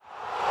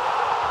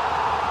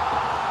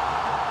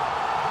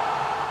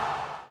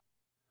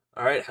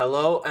right,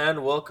 hello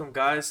and welcome,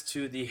 guys,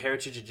 to the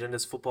Heritage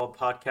Agendas Football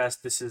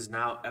Podcast. This is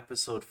now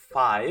episode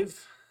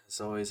 5.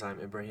 As always, I'm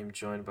Ibrahim,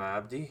 joined by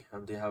Abdi.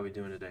 Abdi, how are we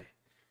doing today?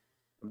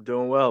 I'm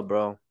doing well,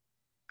 bro.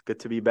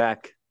 Good to be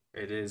back.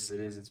 It is.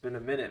 It's been a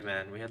minute,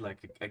 man. We had like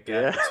a gap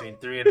Yeah. between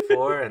 3 and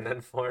 4 and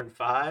then 4 and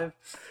 5.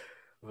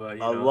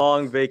 But, A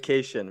long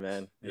vacation,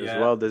 man. It was yeah,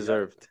 well yeah,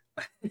 deserved.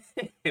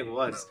 it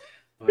was.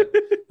 But,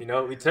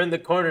 we turned the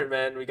corner,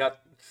 man. We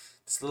got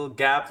this little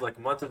gap, like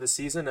month of the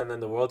season, and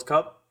then the World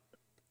Cup.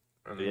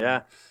 And,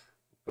 Yeah.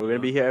 We're you gonna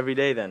know, be here every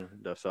day then.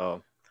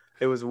 So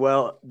it was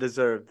well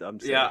deserved, I'm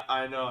saying. Yeah,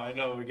 I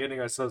know. We're getting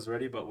ourselves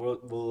ready, but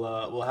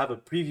we'll have a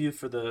preview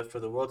for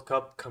the World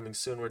Cup coming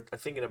soon. We're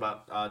thinking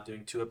about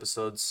doing 2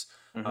 episodes,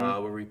 hmm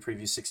where we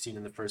preview 16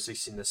 in the first,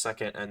 16 in the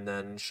second, and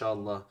then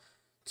inshallah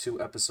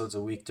 2 episodes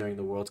a week during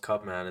the World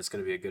Cup. Man, it's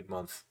gonna be a good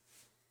month.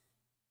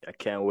 I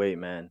can't wait,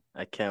 man.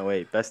 I can't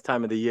wait. Best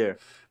time of the year.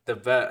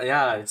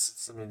 Yeah, I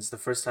mean, it's the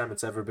first time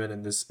it's ever been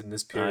in this I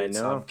period,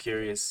 so I'm know.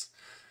 curious.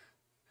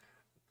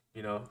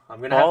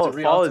 I'm gonna have to Fall is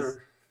re-alter. Go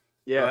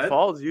yeah, ahead.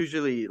 fall is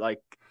usually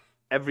like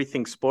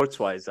everything sports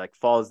wise. Like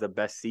fall is the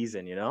best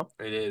season. It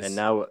And is.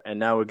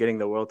 now we're getting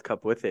the World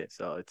Cup with it.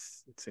 So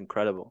it's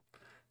incredible.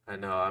 I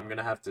know. I'm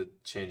gonna have to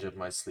change up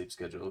my sleep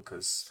schedule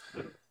because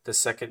the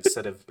second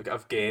set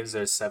of games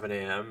there's 7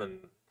 a.m. and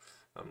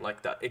I'm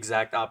like the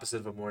exact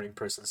opposite of a morning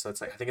person. So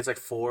it's like I think it's like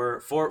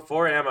 4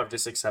 a.m. I've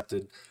just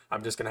accepted.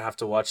 I'm just gonna have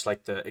to watch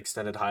like the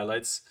extended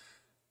highlights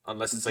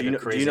unless it's Do like you a know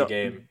do you crazy know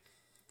game.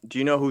 do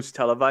you know who's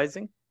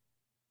televising?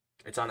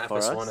 It's on For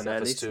FS1 us, and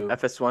at least FS2.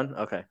 FS1.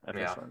 Okay,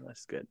 Yeah, FS1.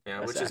 That's good. yeah,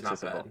 That's which is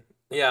not bad. accessible.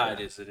 Yeah, it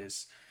Yeah. is. It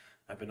is.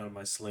 I've been on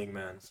my sling,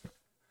 man.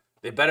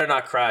 They better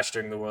not crash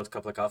during the World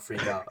Cup. Like I'll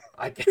freak out.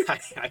 I can't.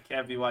 I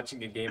can't be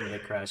watching a game and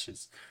it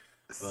crashes.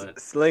 But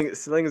Sling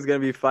is gonna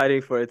be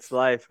fighting for its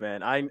life,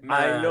 man. I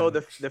know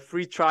man. the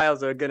free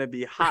trials are gonna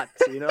be hot.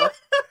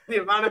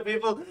 The amount of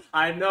people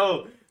I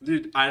know,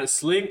 dude, I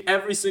sling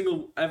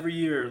every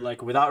year,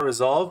 like without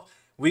resolve.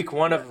 Week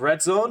one Yeah. of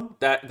red zone,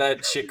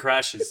 that shit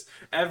crashes.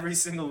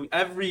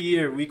 Every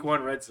year, week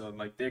one red zone,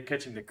 like they're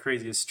catching the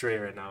craziest stray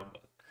right now.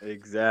 But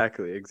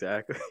Exactly,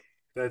 exactly.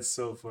 that's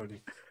so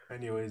funny.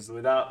 Anyways,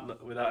 without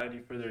any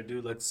further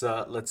ado,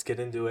 let's get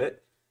into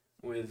it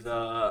with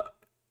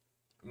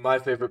my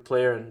favorite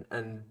player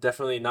and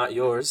definitely not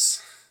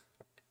yours.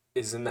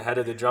 Is in the head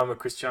of the drama,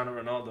 Cristiano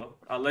Ronaldo.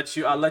 I'll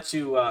let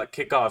you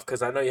kick off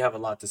because I know you have a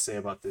lot to say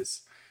about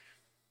this.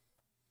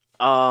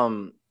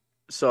 Um,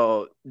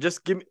 so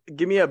just give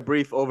me a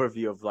brief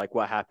overview of like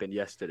what happened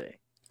yesterday.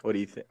 What do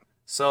you think?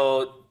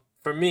 So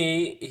for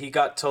me, he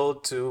got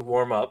told to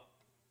warm up.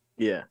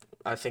 Yeah,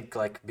 I think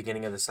like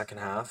beginning of the second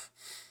half.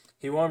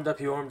 He warmed up.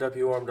 He warmed up.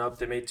 He warmed up.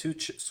 They made two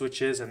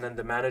switches, and then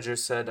the manager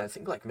said, I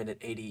think like minute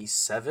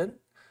 87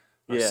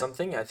 or yeah.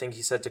 something. I think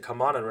he said to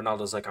come on, and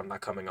Ronaldo's like, I'm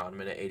not coming on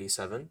minute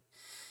 87.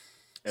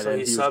 And So then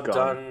he he was subbed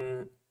gone.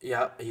 on.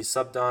 Yeah, he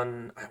subbed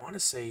on. I want to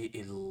say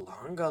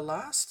Ilanga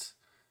last.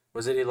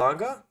 Was it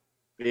Ilanga?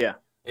 Yeah.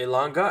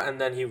 Ilanga, and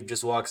then he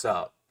just walks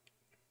out.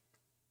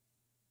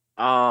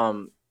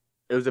 Um,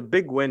 it was a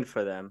big win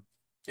for them.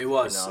 It You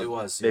was. It know,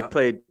 was. they Yeah.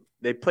 played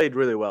they played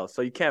really well.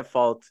 So you can't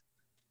fault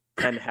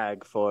Ten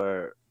Hag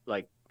for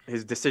like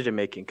his decision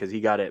making because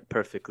he got it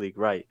perfectly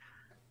right.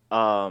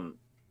 Um,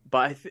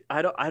 but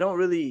I don't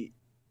really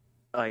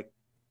like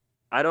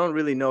I don't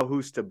really know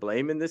who's to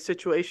blame in this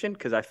situation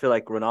because I feel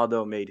like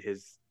Ronaldo made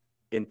his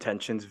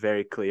intentions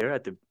very clear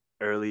at the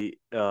early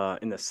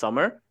in the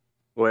summer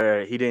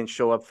where he didn't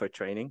show up for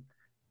training.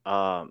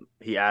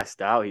 He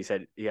asked out. He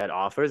said he had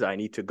offers. I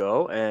need to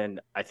go, and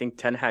I think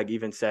Ten Hag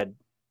even said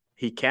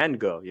he can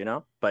go.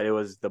 But it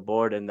was the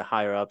board and the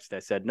higher ups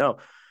that said no.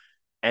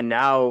 And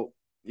now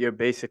you're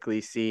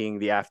basically seeing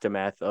the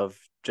aftermath of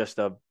just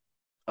a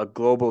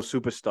global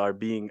superstar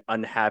being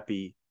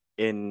unhappy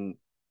in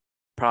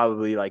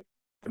probably like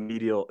the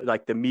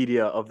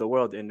media of the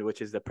world in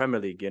which is the Premier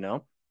League.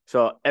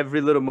 So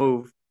every little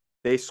move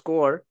they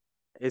score,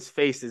 his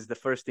face is the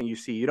first thing you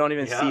see. You don't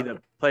even see Yeah.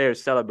 the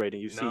players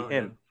celebrating, you see No. Yeah.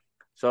 him.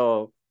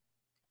 So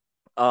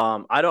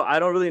I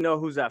don't really know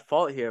who's at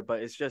fault here,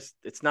 but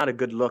it's not a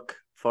good look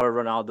for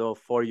Ronaldo,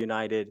 for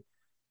United.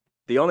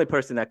 The only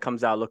person that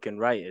comes out looking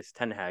right is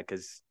Ten Hag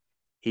because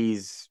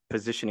he's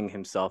positioning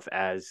himself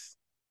as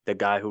the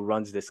guy who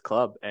runs this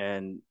club,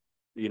 and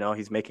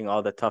he's making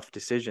all the tough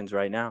decisions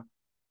right now.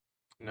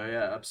 No.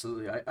 Yeah.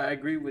 Absolutely. I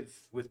agree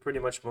with pretty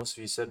much most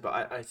of you said, but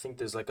I think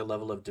there's like a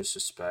level of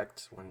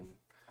disrespect when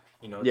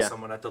it's Yeah.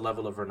 someone at the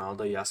level of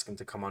Ronaldo. You ask him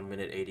to come on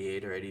minute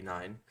 88 or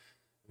 89.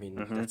 I mean,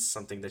 hmm that's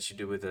something that you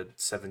do with a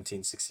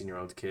 17,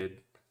 16-year-old kid,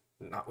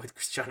 not with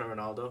Cristiano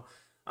Ronaldo.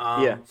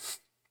 Yeah. Um,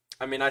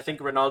 I mean, I think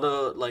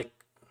Ronaldo, like,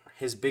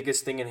 his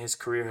biggest thing in his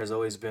career has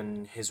always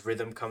been his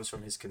rhythm comes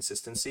from his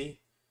consistency.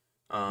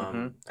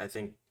 hmm I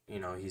think,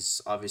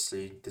 he's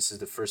obviously, this is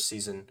the first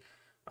season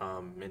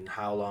in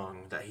how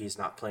long that he's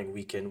not playing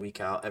week in, week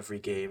out, every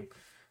game.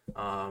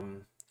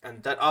 And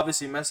that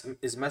obviously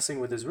is messing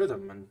with his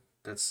rhythm, and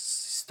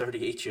he's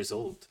 38 years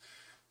old.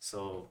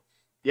 So,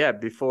 Yeah.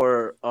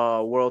 Before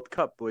World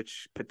Cup,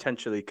 which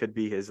potentially could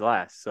be his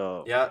last.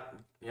 So yeah,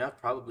 Yeah,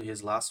 probably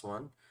his last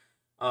one.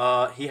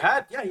 He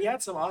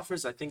had some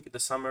offers. I think the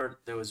summer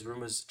there was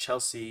rumors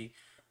Chelsea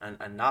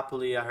and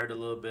Napoli. I heard a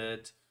little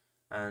bit,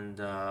 and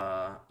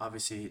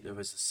obviously there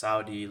was the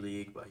Saudi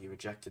league, but he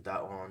rejected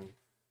that one.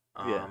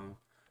 Yeah. Um,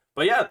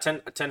 but yeah,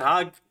 Ten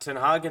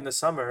Hag in the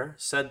summer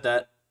said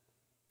that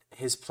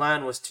his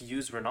plan was to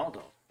use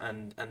Ronaldo,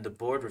 and the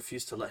board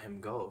refused to let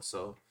him go.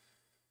 So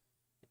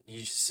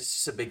it's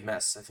just a big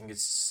mess. I think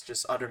it's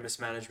just utter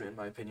mismanagement, in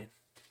my opinion.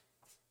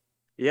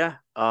 Yeah.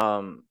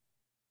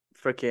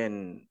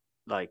 Freaking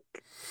like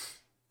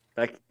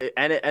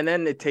and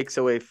then it takes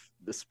away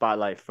the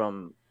spotlight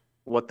from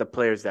what the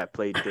players that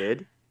played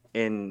did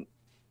in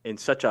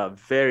such a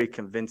very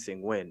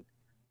convincing win.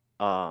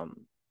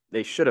 Um,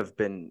 they should have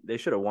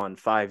won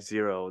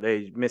 5-0.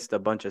 They missed a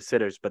bunch of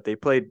sitters, but they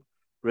played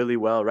really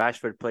well.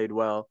 Rashford played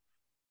well.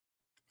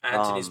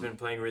 Anthony's Um, been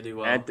playing really and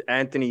well.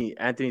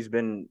 Anthony's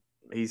been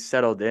he's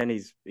settled in.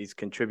 He's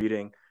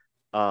contributing.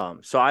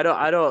 So I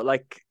don't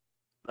like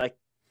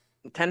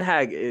Ten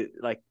Hag.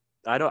 Like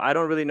I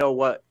don't really know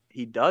what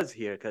he does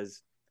here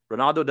because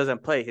Ronaldo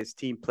doesn't play. His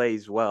team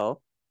plays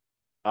well.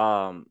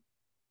 Um,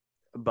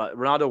 but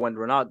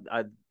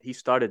he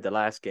started the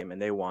last game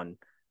and they won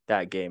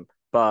that game.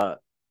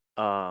 But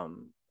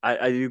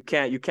you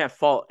can't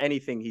fault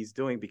anything he's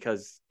doing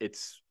because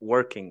it's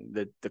working.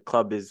 The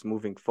club is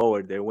moving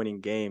forward. They're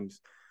winning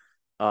games.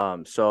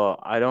 So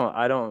I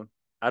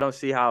don't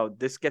see how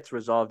this gets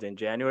resolved in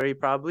January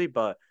probably,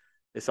 but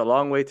it's a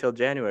long way till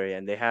January,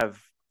 and they have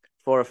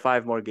 4 or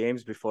 5 more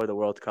games before the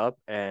World Cup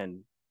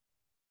and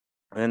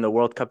then the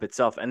World Cup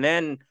itself, and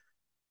then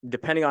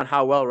depending on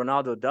how well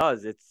Ronaldo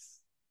does, it's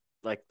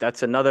like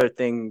that's another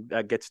thing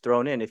that gets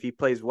thrown in. If he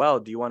plays well,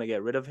 do you want to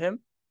get rid of him?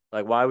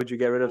 Like, why would you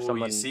get rid of Oh, you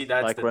someone see,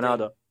 that's like the thing.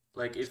 Ronaldo?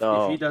 Like if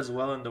he So does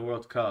well in the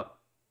World Cup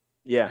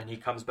yeah, and he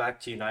comes back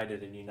to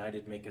United and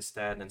United make a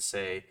stand and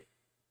say,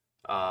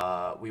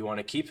 we want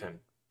to keep him,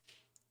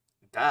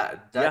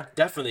 yeah, that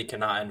definitely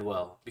cannot end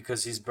well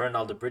because he's burned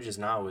all the bridges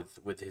now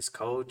with his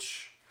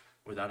coach,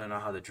 with I don't know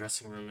how the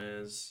dressing room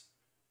is,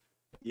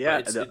 but yeah.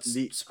 it's The, it's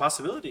the it's a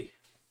possibility.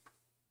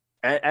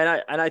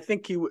 and I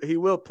think he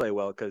will play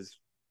well because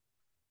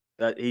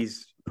that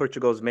he's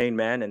Portugal's main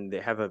man, and they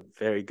have a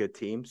very good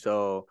team.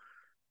 So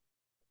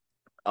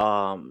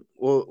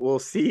we'll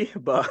see,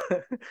 but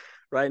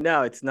right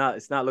now it's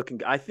not looking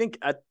good. I think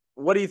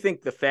what do you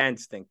think the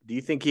fans think? Do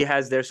you think he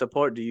has their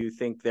support? Do you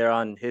think they're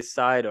on his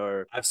side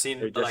or I've seen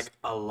they're just like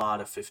a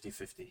lot of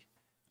 50-50.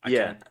 I yeah,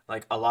 can't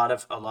like a lot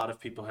of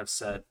people have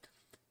said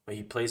but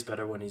he plays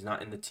better when he's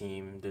not in the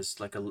team. There's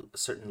like a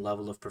certain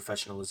level of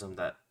professionalism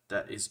that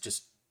is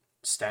just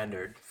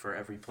standard for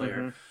every player.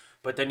 mm-hmm,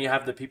 But then you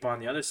have the people on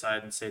the other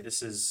side and say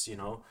this is,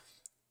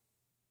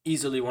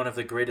 easily one of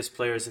the greatest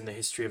players in the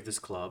history of this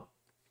club.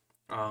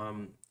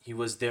 He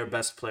was their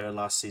best player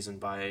last season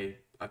by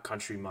a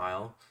country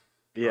mile.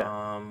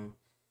 yeah. Um,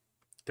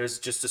 there's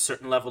just a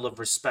certain level of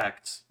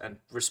respect, and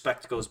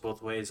respect goes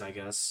both ways, I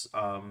guess.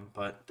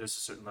 But there's a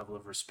certain level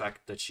of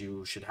respect that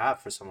you should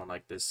have for someone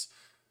like this.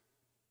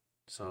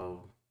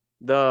 So,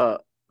 The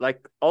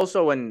like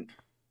also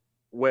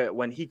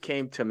when he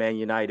came to Man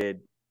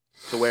United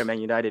to where Man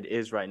United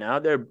is right now,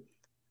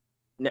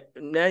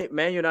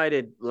 Man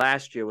United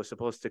last year was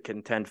supposed to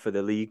contend for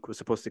the league, was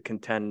supposed to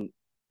contend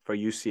for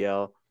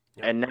UCL,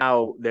 yep, and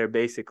now they're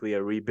basically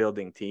a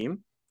rebuilding team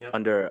yep.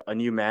 under a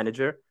new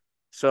manager.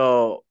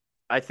 So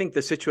I think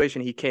the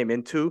situation he came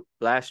into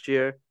last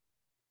year,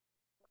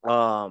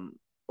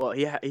 well,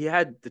 he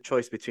had the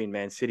choice between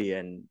Man City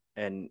and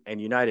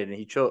United, and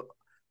he chose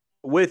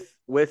with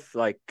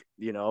like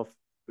you know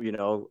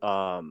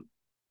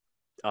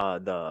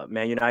the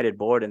Man United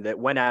board, and that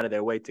went out of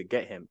their way to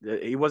get him.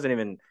 He wasn't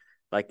even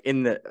like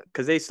in the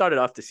because they started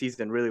off the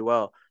season really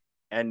well,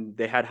 and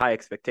they had high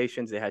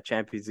expectations. They had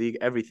Champions League,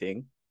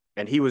 everything,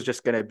 and he was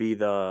just going to be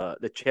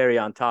the cherry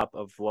on top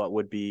of what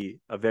would be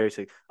a very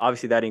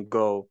obviously that didn't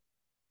go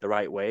the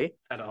right way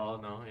At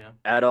all, no, yeah.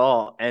 at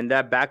all, and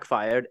that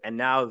backfired. And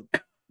now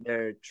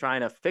they're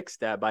trying to fix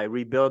that by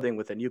rebuilding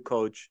with a new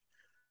coach,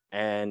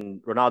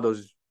 and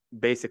Ronaldo's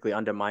basically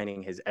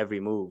undermining his every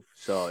move.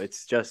 So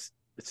it's just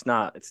it's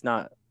not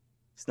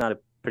a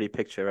pretty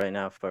picture right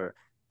now for.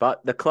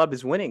 But the club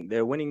is winning.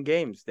 They're winning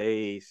games.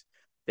 They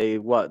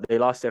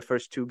lost their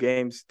first 2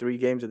 games, 3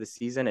 games of the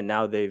season, and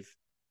now they've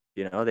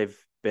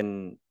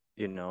been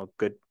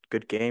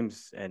good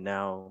games, and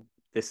now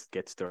this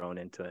gets thrown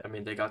into it. I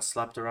mean, they got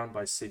slapped around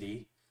by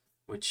City,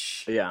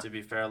 which, Yeah, to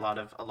be fair, a lot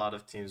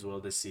of teams will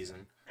this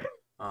season.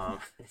 Um,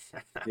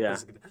 that yeah,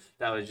 was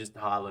that was just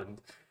Haaland.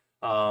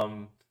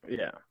 Um,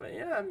 yeah, but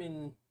yeah, I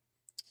think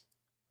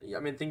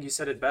you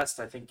said it best.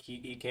 I think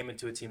he came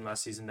into a team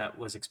last season that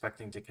was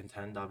expecting to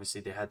contend.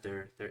 Obviously, they had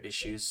their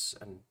issues,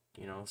 and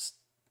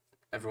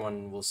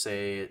everyone will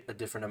say a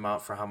different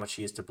amount for how much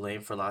he is to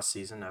blame for last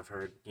season. I've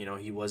heard,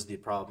 he was the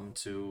problem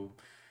too.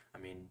 I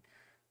mean,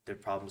 the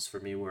problems for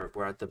me were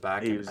at the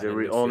back he and, was and the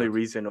in only midfield.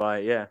 reason why.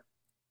 Yeah,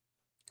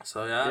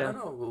 So yeah, I yeah, don't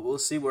know. We'll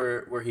see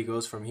where he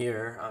goes from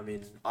here. I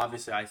mean,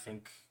 obviously, I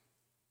think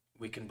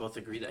we can both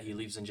agree that he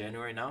leaves in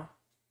January now.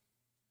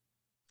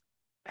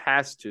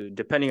 has to,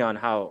 depending on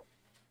how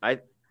I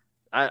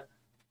I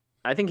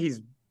I think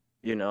he's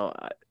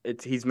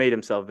he's made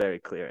himself very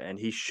clear, and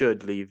he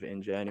should leave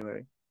in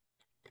January.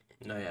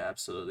 No, yeah,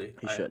 absolutely.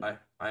 He should.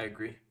 I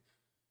agree.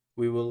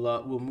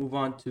 We'll move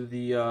on to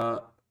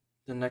the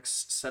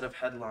next set of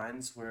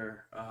headlines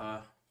where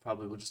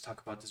probably we'll just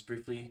talk about this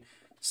briefly.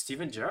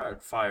 Steven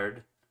Gerrard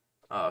fired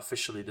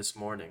officially this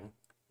morning.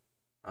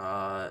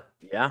 A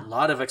Yeah,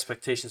 lot of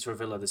expectations for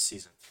Villa this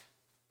season.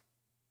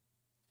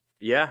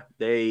 yeah.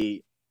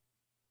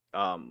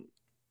 Um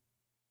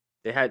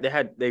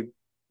they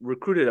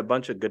recruited a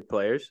bunch of good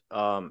players.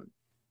 And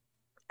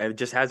it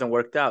just hasn't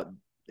worked out.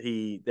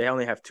 They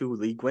only have 2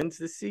 league wins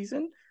this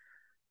season.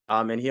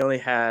 And he only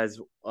has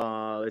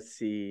let's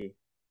see,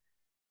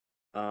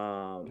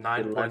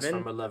 9 points 11.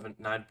 from 11.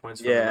 9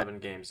 points from Yeah, 11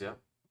 games. Yeah.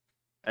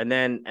 and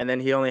then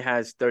he only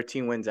has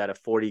 13 wins out of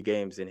 40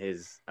 games in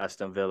his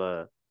Aston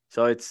Villa.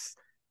 So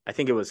I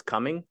think it was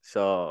coming.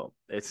 So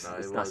No, it's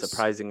it not was.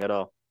 surprising at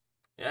all.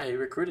 Yeah, he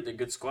recruited a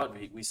good squad.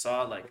 We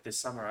saw like this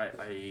summer.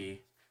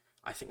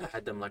 I think I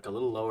had them like a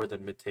little lower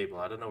than mid-table.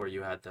 I don't know where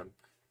you had them.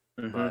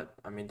 Hmm. But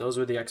I mean, those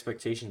were the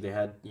expectations they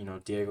had.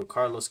 Diego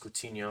Carlos,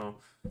 Coutinho,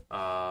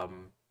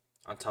 on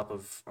Yep.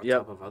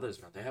 top of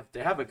others, man.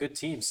 They have a good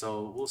team,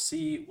 so we'll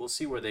see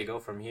where they go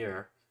from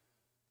here.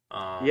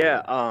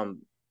 Yeah.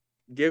 Um,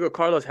 Diego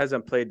Carlos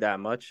hasn't played that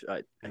much.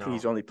 I think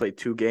he's no, only played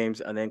 2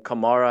 games, and then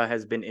Kamara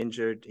has been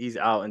injured. He's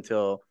out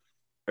until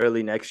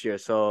early next year.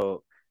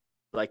 So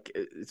like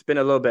it's been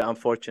a little bit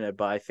unfortunate,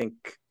 but I think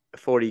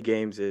 40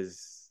 games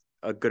is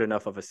a good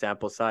enough of a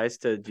sample size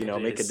to it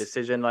make a is.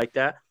 decision like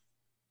that.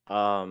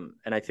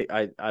 And I think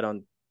I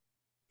don't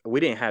we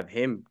didn't have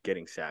him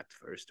getting sacked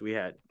first. We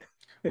had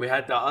We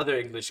had the other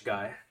English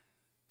guy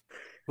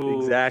who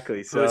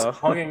exactly. who is So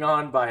hanging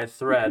on by a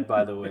thread.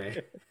 By the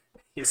way,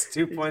 he's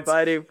two he's points.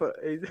 fighting for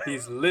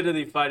He's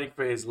literally fighting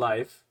for his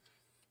life.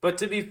 But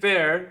to be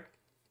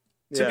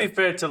yeah.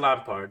 fair to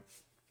Lampard,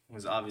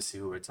 who's obviously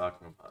who we're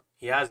talking about,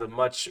 he has a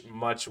much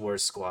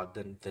worse squad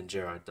than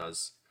Gerrard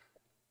does.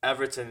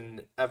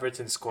 Everton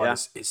squad Yeah.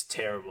 is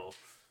terrible.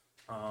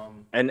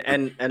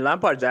 And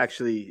Lampard's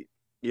actually,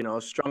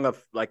 strung up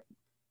like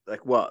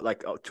what,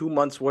 like 2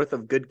 months worth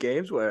of good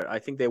games where I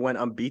think they went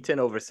unbeaten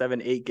over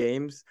 7, 8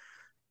 games.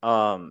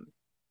 Um,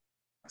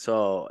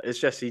 so it's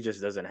just he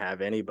just doesn't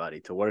have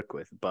anybody to work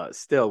with. But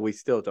still, we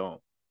still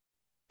don't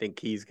think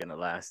he's gonna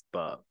last.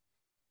 But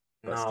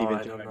No, Steven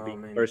I don't Gerrard know. I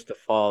being mean, first to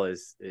fall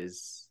is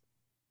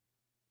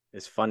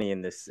funny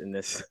in this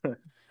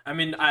I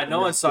in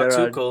know I this saw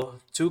Gerrard.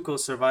 Tuchel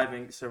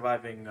surviving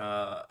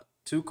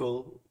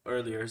Tuchel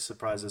earlier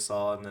surprised us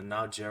all, and then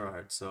now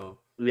Gerrard. So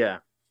Yeah,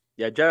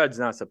 yeah. Gerrard's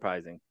not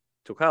surprising.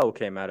 Tuchel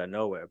came out of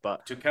nowhere,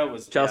 but Tuchel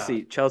was,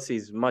 yeah.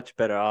 Chelsea's much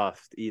better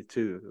off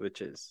too,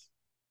 which is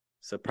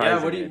Yeah,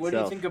 surprising in what do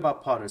you think itself.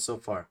 about Potter so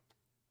far?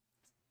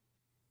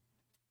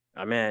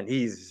 Man,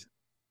 he's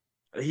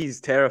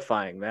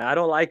terrifying, man. I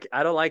don't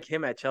like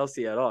him at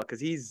Chelsea at all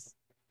because he's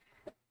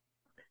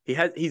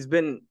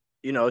been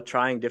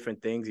trying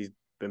different things. He's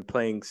been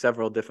playing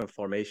several different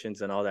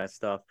formations and all that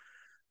stuff.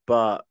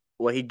 But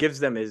what he gives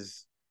them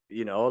is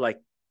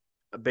like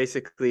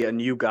basically a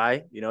new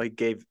guy. He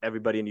gave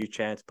everybody a new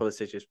chance.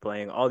 Pulisic is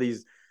playing all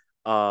these.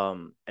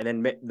 And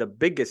then the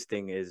biggest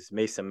thing is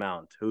Mason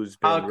Mount, who's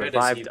How been good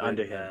has he revived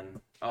under been, him.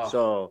 man?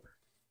 Oh,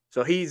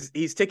 So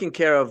he's taking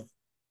care of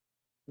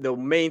the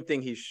main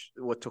thing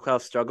what Tuchel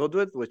struggled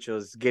with, which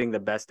was getting the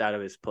best out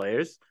of his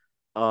players.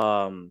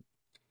 Um,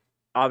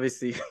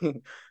 Obviously,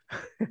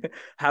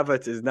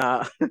 Havertz is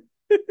not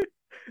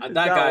is that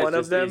not guy's one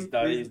of just he's them.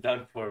 done he's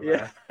done for,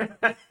 Yeah,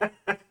 man.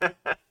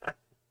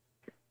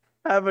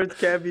 Havertz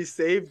can't be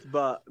saved,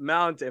 but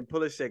Mount and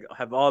Pulisic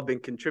have all been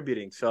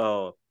contributing.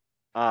 So,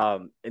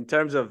 in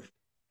terms of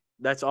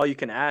that's all you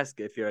can ask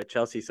if you're a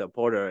Chelsea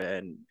supporter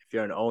and if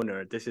you're an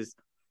owner. This is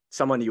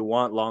someone you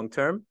want long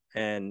term,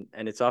 and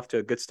it's off to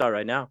a good start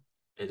right now.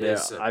 It They're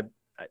is.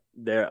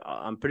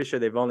 I'm pretty sure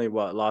they've only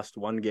lost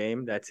 1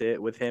 game. That's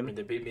it with I him, mean,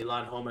 they beat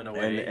Milan home and and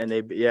away, and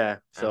they yeah.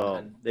 and So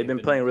and they've been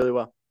playing really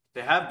well.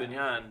 they have been,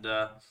 yeah.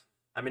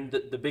 And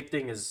the big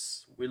thing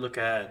is we look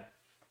at,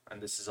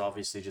 and this is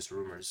obviously just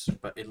rumors,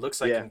 but it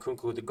looks like Yeah,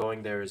 Nkunku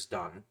going there is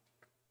done.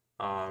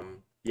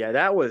 Um, yeah.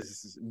 That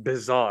was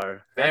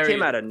bizarre. That came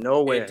very out of it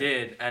nowhere.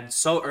 did, and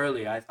so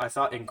early. I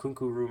thought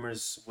Nkunku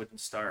rumors wouldn't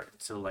start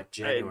until like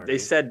They January.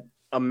 said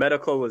a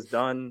medical was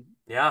done.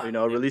 Yeah,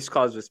 A release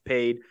clause was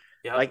paid.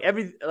 yep. Like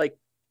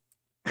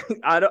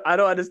I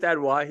don't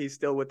understand why he's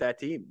still with that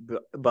team.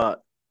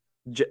 But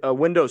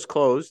Windows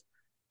closed,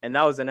 and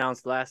that was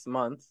announced last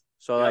month.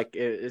 So Yep. like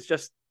it's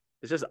just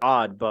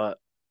odd. But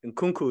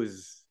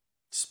Nkunku's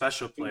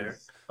Special player.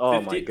 he's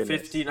oh my 50,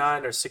 goodness.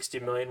 59 or 60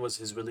 million was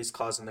his release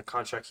clause in the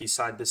contract he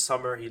signed this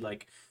summer. He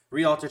like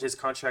re-altered his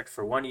contract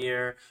for 1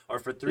 year or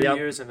for three Yep,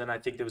 years, and then I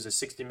think there was a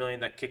 60 million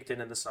that kicked in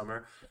the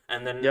summer.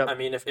 And then yep, I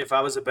mean, if I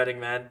was a betting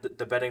man,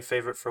 the betting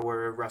favorite for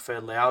where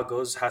Rafael Leao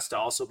goes has to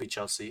also be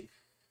Chelsea.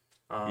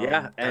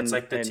 yeah, That's and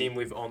like the team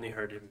we've only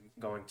heard him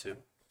going to.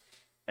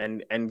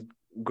 and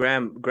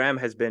Graham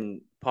has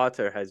been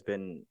Potter has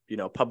been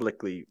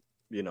publicly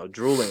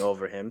drooling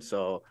over him.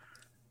 So,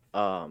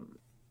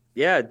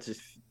 yeah,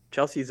 just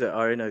Chelsea's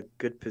are in a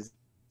good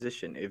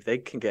position if they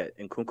can get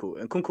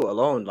Nkunku. Nkunku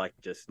alone like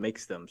just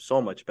makes them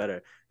so much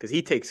better because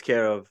he takes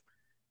care of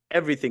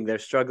everything they're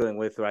struggling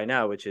with right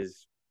now, which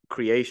is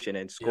creation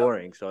and Yep.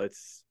 scoring. So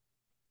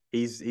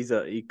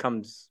he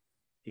comes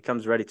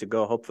ready to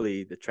go.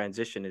 Hopefully the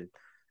transition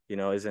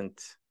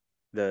isn't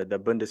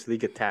the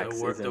Bundesliga tax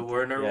The isn't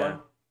Werner yeah.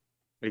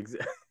 one.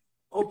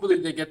 Hopefully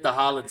they get the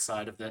Haaland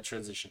side of that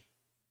transition,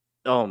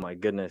 Oh my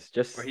goodness.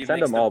 where Just he send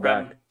makes them all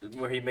back.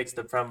 where he makes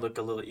the prem look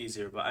a little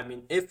easier. But I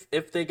mean,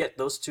 if they get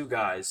those two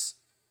guys,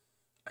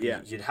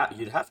 Yeah. you'd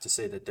have to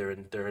say that they're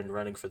in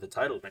running for the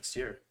title next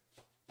year.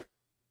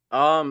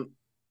 Um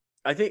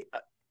I think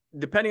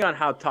depending on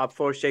how top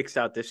four shakes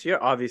out this year,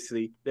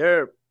 obviously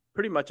they're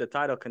pretty much a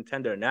title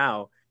contender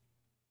now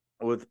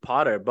with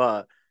Potter,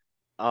 but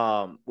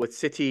with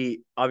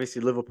City,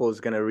 obviously Liverpool is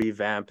going to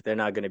revamp. They're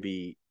not going to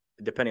be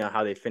depending on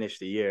how they finish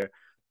the year.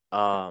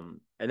 And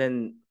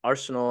then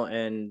Arsenal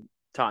and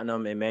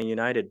Tottenham and Man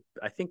United.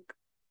 I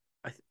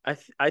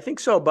think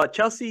so. But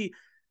Chelsea,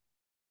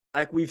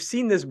 like we've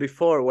seen this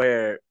before,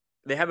 where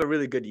they have a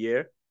really good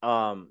year.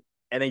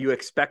 And then you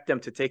expect them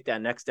to take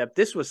that next step.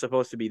 This was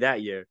supposed to be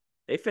that year.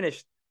 They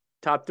finished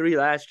top three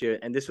last year,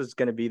 and this was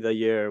going to be the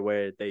year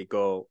where they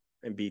go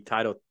and be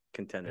title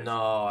contenders.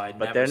 No,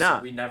 But they're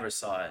not. we never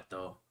saw it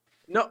though.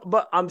 No,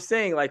 but I'm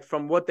saying like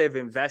from what they've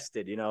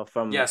invested,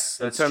 from Yes,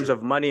 in that's terms true.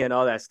 of money and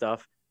all that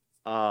stuff.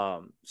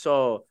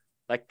 So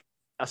like,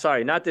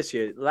 sorry, not this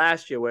year,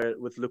 last year, where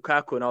with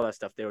Lukaku and all that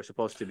stuff, they were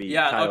supposed to be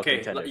Yeah, title okay.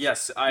 contenders.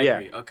 Yes, I Yeah,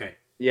 agree. Okay.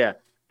 yeah,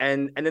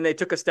 and then they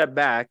took a step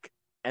back,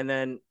 and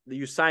then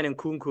you sign in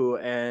Kunku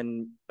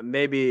and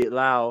maybe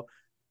Lau,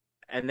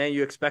 and then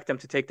you expect them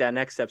to take that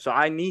next step. So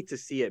I need to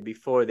see it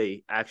before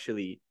they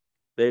actually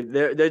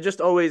they're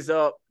just always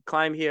up,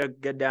 climb here,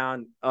 get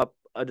down, up,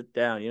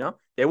 down.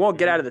 They won't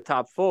get out Hmm. of the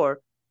top four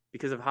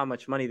because of how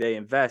much money they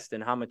invest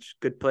and how much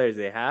good players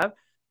they have.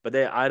 But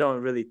I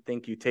don't really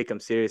think you take them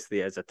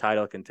seriously as a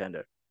title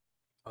contender.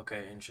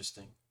 Okay,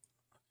 interesting.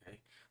 Okay.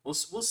 We'll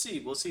see.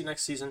 We'll see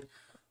next season.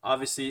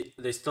 Obviously,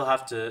 they still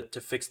have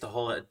to fix the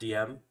hole at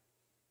DM.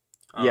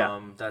 Yeah,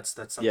 That's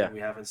yeah, something we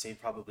haven't seen.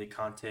 Probably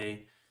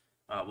Conte.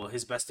 Well,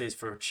 his best days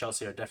for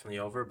Chelsea are definitely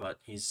over, but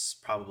he's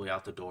probably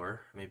out the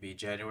door. Maybe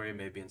January,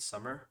 maybe in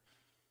summer.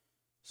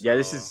 yeah.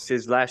 This So is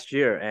his last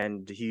year,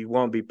 and he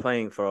won't be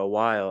playing for a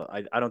while.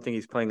 I don't think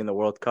he's playing in the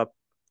World Cup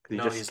because he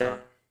no, just he's not.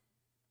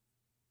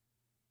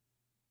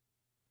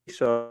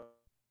 so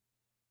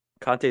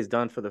Conte's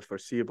done for the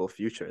foreseeable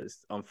future.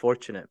 It's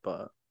unfortunate,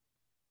 but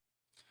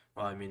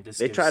Well, I mean, this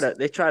they try gives. to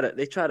they try to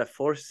they try to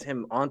force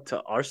him onto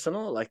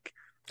Arsenal. Like,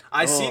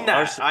 I oh, seen that.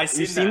 Arsenal, I you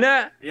seen seen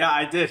that. that? Yeah,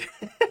 I did.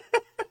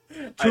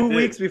 I 2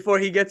 weeks did. before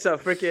he gets a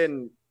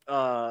freaking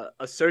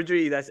a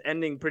surgery that's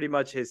ending pretty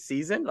much his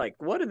season. Like,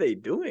 what are they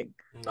doing?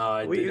 No,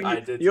 I We did. I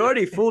you, did. you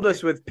already fooled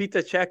us with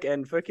Peter Cech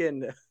and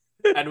freaking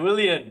And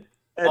Willian.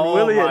 and Oh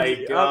Willian.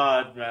 my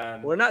God,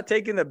 man. We're not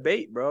taking the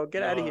bait, bro.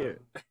 Get out of No.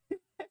 here.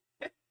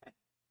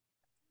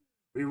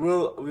 We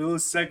will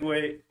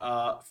segue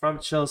from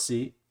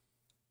Chelsea.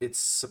 It's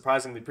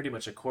surprisingly pretty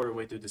much a quarter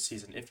way through the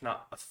season, if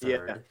not a Yeah.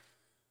 third.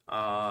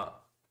 Uh,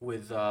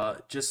 with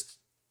just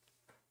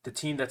the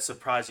team that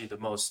surprised you the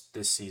most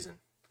this season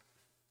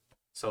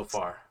so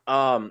far.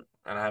 Um.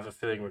 And I have a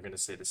feeling we're gonna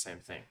say the same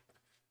thing.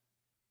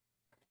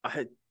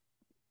 I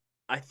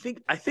I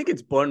think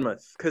it's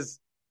Bournemouth because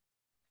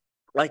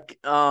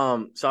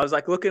so I was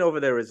like looking over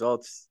their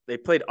results. They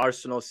played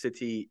Arsenal,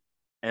 City,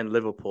 and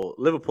Liverpool.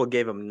 Liverpool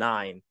gave them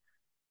 9.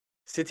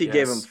 City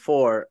gave them Yes.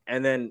 4,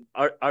 and then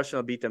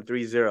Arsenal beat them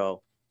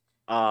 3-0.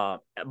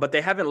 But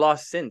they haven't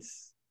lost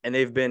since, and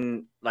they've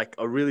been like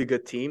a really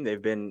good team.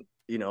 They've been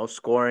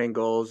scoring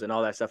goals and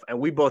all that stuff. And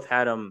we both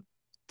had them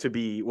to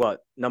be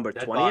what, number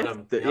Dead 20th?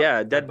 bottom. Yep. Yeah,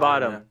 Dead dead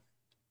bottom, yeah. bottom.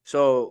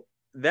 So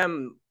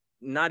them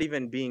not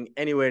even being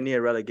anywhere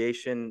near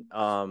relegation,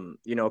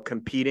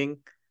 competing.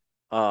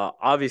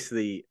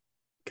 Obviously,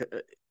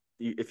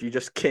 if you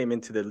just came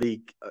into the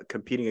league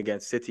competing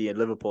against City and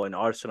Liverpool and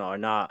Arsenal are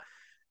not,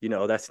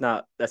 that's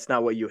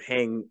not what you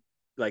hang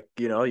like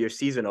your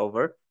season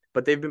over.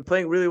 But they've been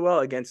playing really well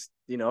against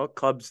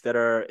clubs that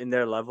are in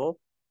their level,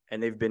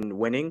 and they've been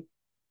winning.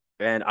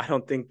 And I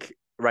don't think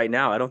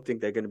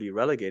they're going to be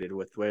relegated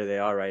with where they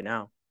are right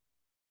now.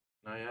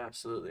 No, yeah,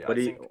 absolutely. What I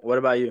do you? think What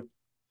about you?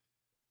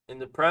 in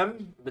the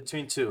Prem,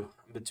 between two,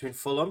 between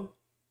Fulham,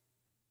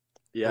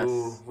 who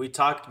Yes. we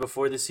talked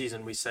before the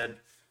season, we said,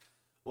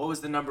 what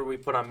was the number we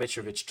put on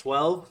Mitrovic?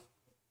 12?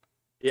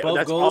 Yeah, 12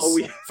 that's all goals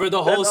we. for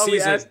the whole That's all we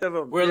season. asked of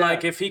him. We're Yeah.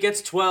 like, if he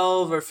gets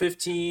 12 or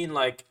 15,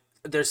 like,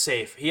 they're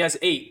safe. He has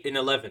 8 in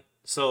 11.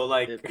 So,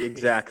 like,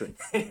 Exactly.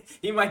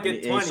 he might And get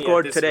he 20 at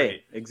scored this today.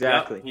 rate. Yep,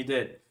 Exactly. he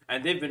did.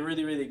 And they've been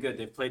really, really good.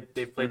 They've played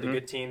the Mm-hmm.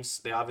 good teams.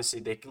 They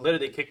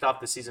literally kicked off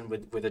the season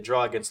with a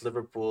draw against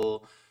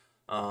Liverpool.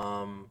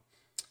 Um,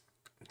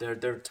 they're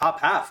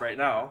top half right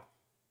now.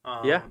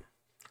 Yeah. Um,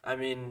 I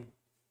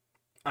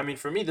mean,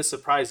 for me, the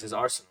surprise is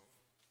Arsenal.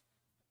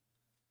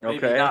 Maybe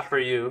Okay. not for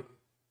you,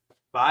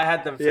 but I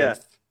had them Yeah.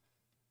 fifth,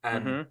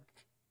 and Mm-hmm.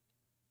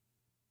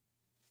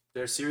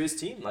 they're a serious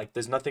team. Like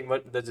there's nothing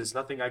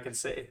I can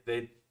say.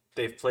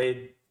 They've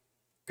played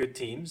good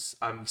teams.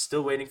 I'm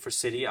still waiting for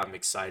City. I'm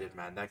excited,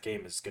 man. That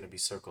game is gonna be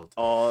circled.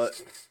 Uh,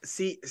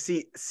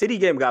 City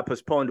game got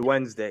postponed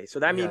Wednesday, so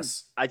that means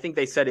Yes. I think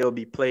they said it'll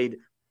be played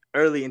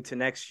early into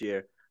next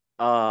year.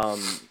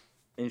 Um,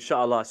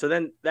 inshallah. So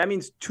then that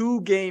means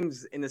two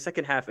games in the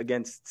second half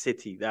against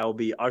City. That will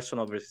be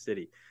Arsenal versus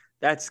City.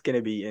 That's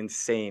gonna be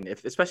insane,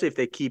 if especially if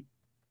they keep,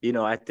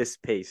 at this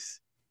pace.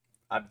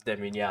 I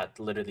mean, yeah,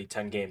 literally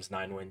 10 games,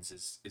 9 wins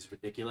is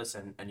ridiculous,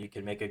 and you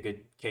can make a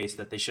good case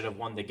that they should have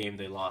won the game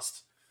they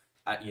lost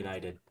at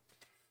United.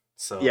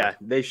 So Yeah,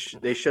 they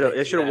should have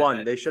yeah,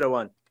 won. They should have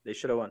won.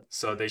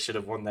 so they should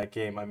have won that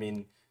game. I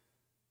mean,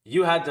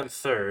 you had them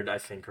third, I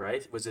think,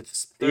 right? Was it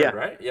third, Yeah,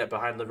 right? Yeah,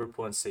 behind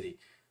Liverpool and City.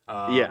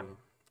 yeah,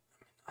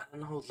 I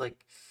don't know, like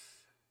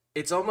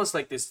it's almost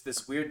like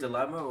this weird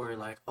dilemma where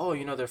like, oh,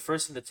 they're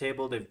first in the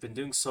table, they've been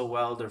doing so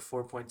well, they're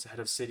 4 points ahead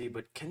of City,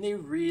 but can they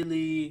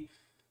really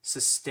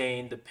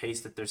sustain the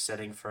pace that they're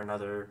setting for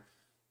another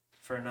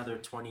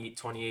 20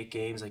 28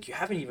 games? Like you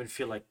haven't even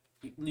feel like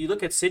you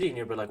look at City and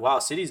you're like, wow,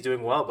 City's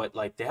doing well, but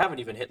like they haven't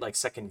even hit like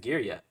second gear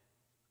yet.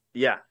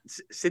 yeah.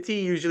 City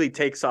usually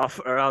takes off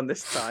around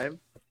this time,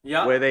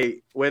 Yeah, where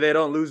they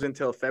don't lose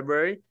until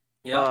February.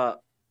 yeah.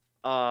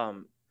 But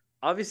um,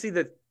 obviously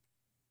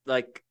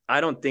I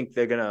don't think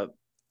they're gonna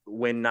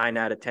win 9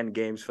 out of 10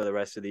 games for the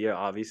rest of the year.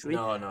 Obviously,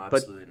 No, no, but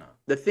absolutely not.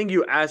 the thing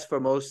you ask for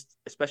most,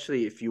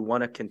 especially if you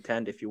want to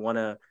contend, if you want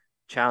to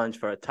challenge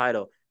for a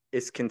title,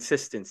 is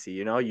consistency.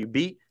 You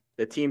beat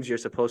the teams you're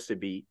supposed to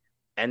beat,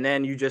 and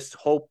then you just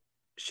hope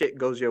shit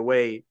goes your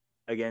way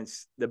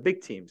against the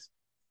big teams.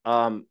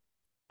 Um,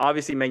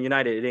 Obviously, Man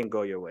United, it didn't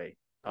go your way.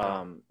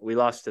 No. We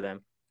lost to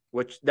them,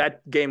 which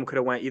that game could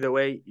have went either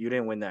way. You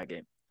didn't win that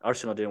game.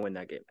 Arsenal didn't win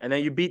that game, and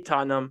then you beat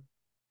Tottenham,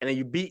 and then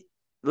you beat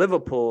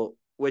Liverpool,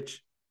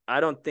 which I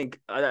don't think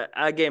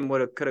that game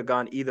could have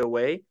gone either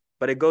way,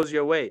 but it goes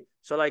your way.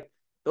 So like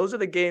those are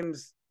the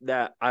games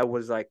that I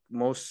was like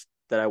most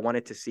that I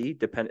wanted to see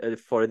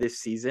for this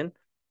season.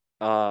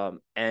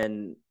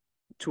 And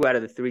 2 out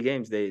of the 3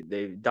 games they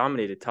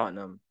dominated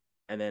Tottenham,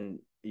 and then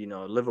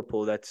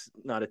Liverpool. That's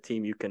not a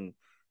team you can.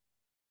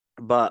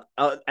 But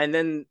and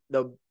then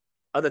the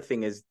other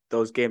thing is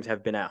those games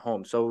have been at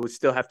home, so we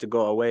still have to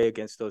go away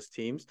against those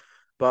teams.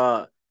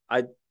 But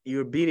I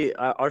you're beating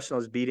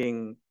Arsenal's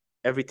beating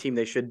every team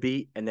they should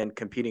beat, and then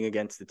competing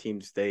against the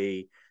teams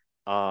it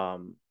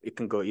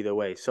can go either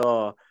way.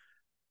 So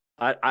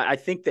I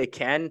think they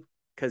can,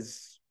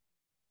 because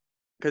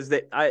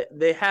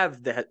they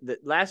have the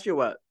last year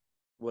what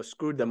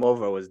screwed them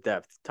over was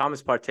depth.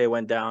 Thomas Partey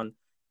went down,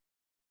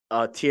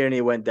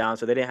 Tierney went down,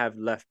 so they didn't have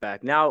left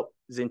back. Now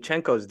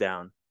Zinchenko's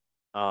down,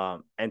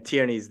 and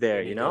Tierney's there.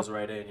 And he goes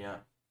right in, yeah.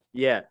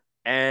 Yeah,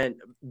 and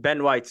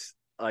Ben White's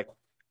like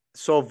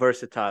so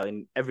versatile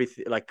in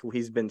everything. Like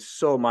he's been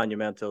so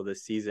monumental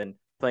this season,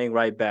 playing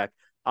right back.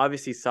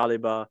 Obviously,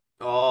 Saliba,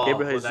 Oh,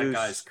 Gabriel well, that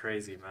guy's Jesus.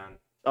 crazy, man.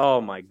 Oh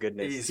my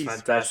goodness, He's he's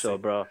special,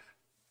 fantastic. bro.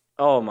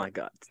 Oh my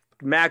god,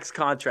 max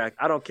contract.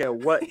 I don't care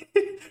what.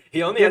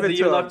 He only Give has a it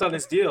year to left him. on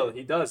his deal.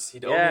 He does. He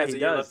only Yeah, has he a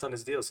year left does. on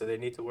his deal, so they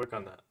need to work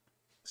on that.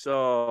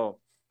 So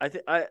I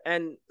think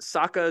and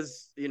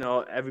Saka's,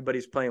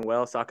 everybody's playing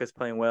well. Saka's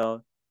playing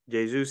well.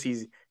 Jesus,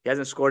 he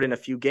hasn't scored in a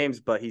few games,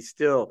 but he's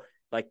still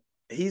like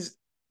he's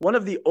one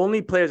of the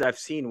only players I've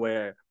seen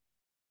where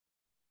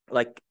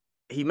like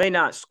he may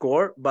not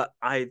score, but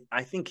I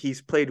think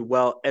he's played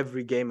well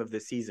every game of the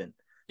season.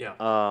 Yeah.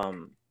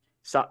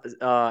 So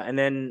and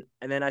then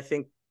I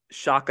think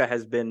Shaka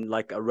has been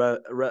like a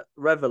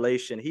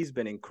revelation. He's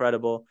been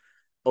incredible.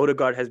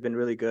 Odegaard has been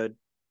really good.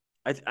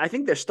 I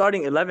think their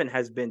starting 11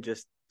 has been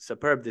just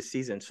superb this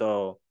season.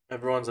 So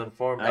Everyone's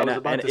informed. I and was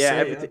about and to yeah, say,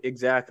 yeah. everything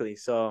exactly.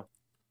 So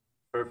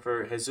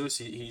For Jesus,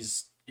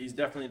 he's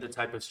definitely the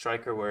type of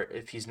striker where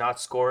if he's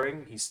not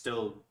scoring, he's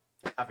still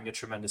having a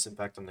tremendous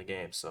impact on the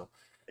game. So,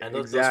 and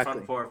those front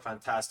exactly, four are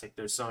fantastic.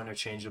 They're so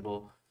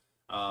interchangeable.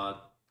 Uh,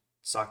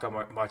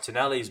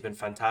 Martinelli's been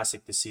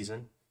fantastic this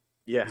season.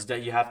 yeah, He's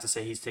that you have to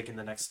say he's taken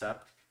the next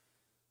step.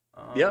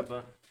 yep.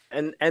 But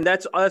And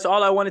that's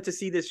all I wanted to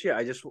see this year.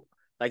 I just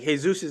like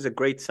Jesus is a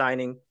great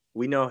signing.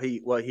 We know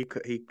what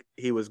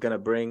he was gonna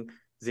bring.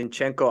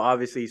 Zinchenko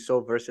obviously is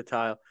so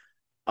versatile.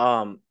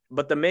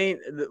 But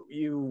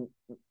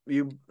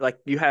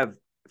you have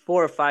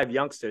 4 or 5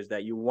 youngsters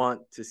that you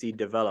want to see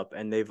develop,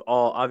 and they've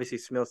all obviously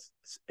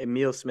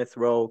Emil Smith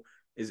Rowe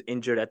is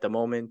injured at the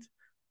moment,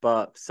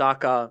 but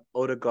Saka,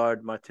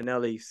 Odegaard,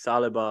 Martinelli,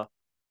 Saliba,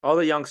 all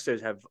the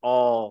youngsters have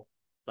all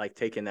like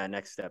taken that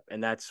next step,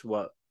 and that's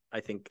what I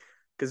think.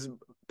 Because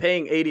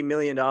paying $80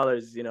 million,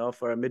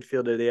 for a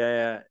midfielder,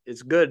 yeah,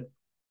 it's good,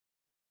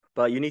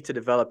 but you need to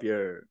develop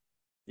your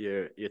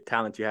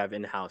talent you have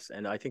in house.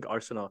 And I think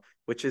Arsenal,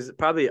 which is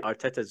probably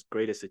Arteta's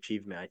greatest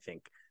achievement, I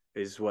think,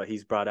 is what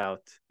he's brought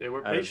they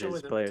were out of patient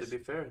his with him. To players. be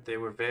fair, they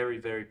were very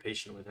very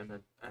patient with him,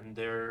 and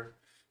they're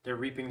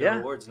reaping the Yeah,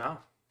 rewards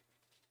now.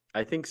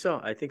 I think so.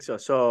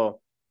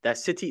 So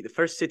the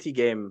first City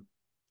game,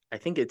 I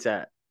think it's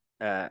at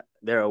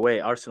they're away.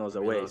 Arsenal's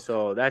Let me away, look.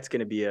 so that's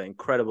gonna be an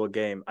incredible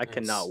game. I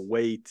cannot It's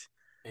wait.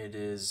 it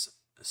is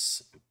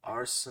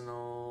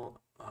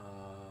Arsenal,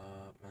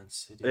 Man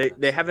City, Man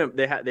They City. haven't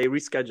they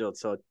rescheduled,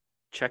 so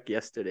check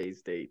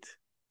yesterday's date.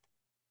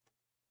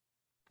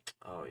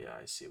 Oh yeah,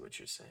 I see what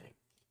you're saying.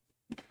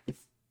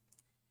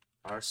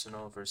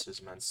 Arsenal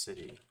versus Man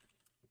City.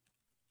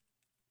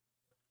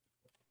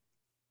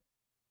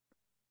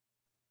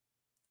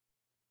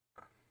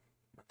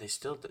 They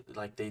still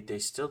like they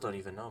still don't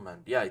even know,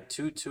 man. Yeah,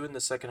 two in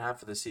the second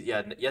half of the season.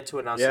 Yeah, yet to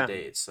announce the Yeah,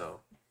 date. So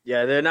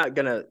yeah, they're not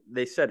gonna.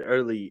 They said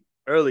early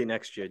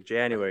next year,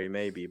 January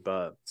maybe,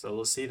 but so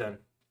we'll see then.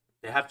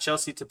 They have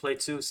Chelsea to play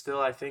too. Still,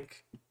 I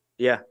think.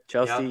 yeah,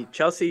 Yeah,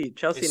 Chelsea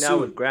it's now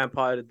with soon,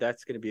 Grandpa.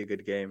 That's gonna be a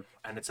good game.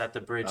 and it's at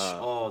the bridge. Uh,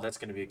 Oh, that's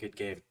gonna be a good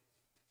game.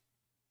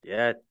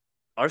 yeah,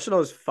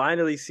 Arsenal is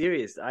finally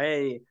serious.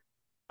 I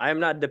am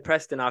not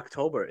depressed in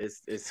October.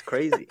 It's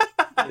crazy.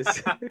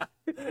 It's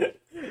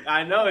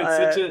I know it's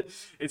uh, such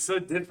a it's so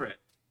different.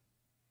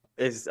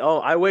 it's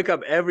I wake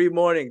up every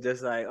morning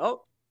just like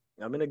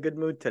I'm in a good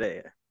mood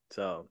today.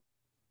 So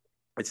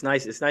it's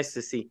nice. It's nice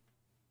to see.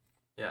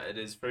 Yeah, it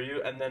is for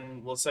you. And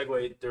then we'll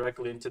segue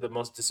directly into the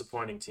most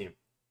disappointing team.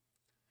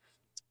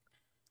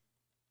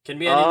 Can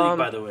be any league,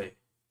 by Um, the way.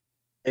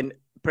 in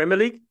Premier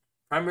League,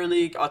 Premier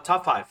League,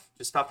 top five,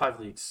 just top five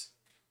leagues.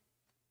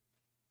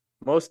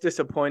 most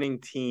disappointing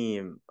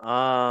team.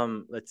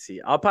 Let's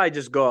see. I'll probably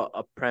just go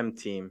a Prem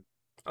team,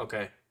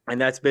 Okay. and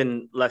that's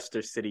been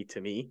Leicester City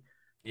to me.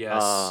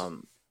 Yes.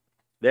 Um,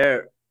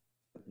 they're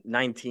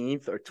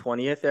 19th or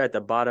 20th. They're at the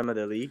bottom of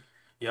the league.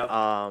 Yep.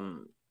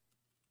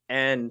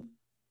 And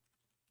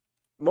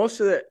most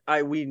of the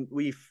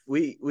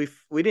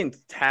we didn't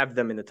have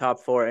them in the top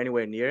four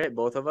anywhere near it,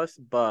 both of us,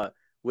 but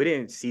we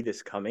didn't see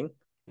this coming.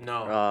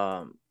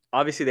 No.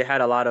 Obviously they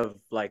had a lot of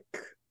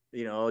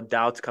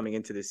doubts coming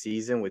into the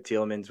season with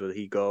Tielemans. Will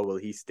he go? Will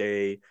he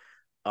stay?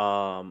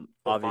 Fofana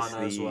as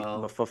Obviously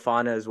well.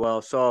 Fofana as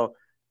well. So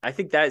I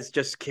think that's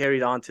just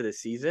carried on to the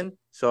season.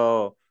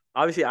 So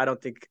obviously I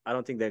don't think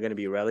they're going to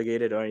be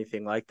relegated or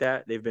anything like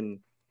that. They've been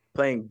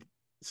playing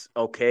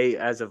okay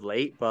as of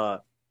late,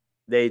 but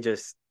they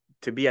just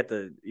to be at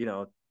the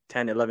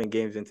 10 11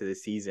 games into the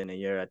season and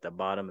you're at the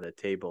bottom of the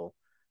table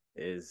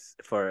is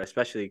for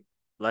especially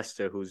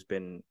Leicester, who's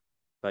been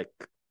like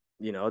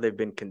they've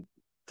been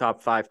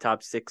top 5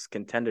 top 6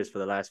 contenders for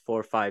the last 4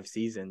 or 5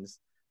 seasons.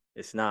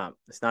 It's not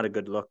a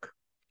good look.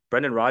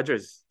 Brendan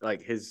Rodgers,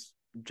 like, his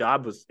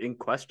job was in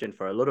question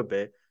for a little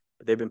bit,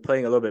 but they've been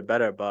playing a little bit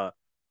better. But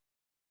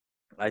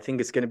I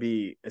think it's gonna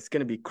be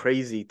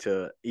crazy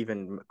to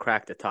even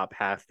crack the top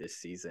half this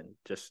season.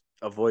 Just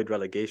avoid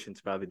relegation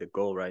is probably the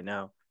goal right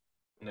now.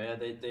 Yeah,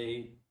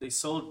 they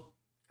sold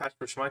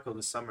Kasper Schmeichel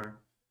this summer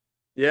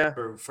Yeah,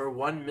 for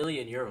 1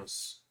 million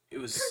euros. It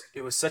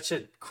was such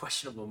a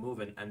questionable move,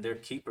 and their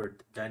keeper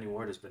Danny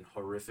Ward has been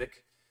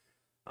horrific.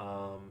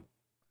 Um,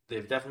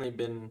 they've definitely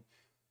been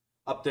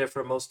up there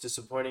for most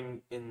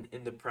disappointing in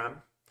the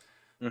Prem.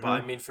 But I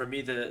mm-hmm. mean, for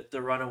me,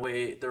 the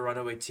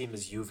runaway team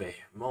is Juve.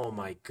 Oh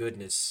my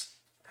goodness,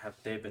 have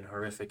they been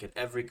horrific in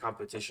every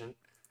competition?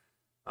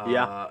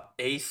 Yeah,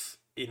 Eighth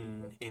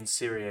in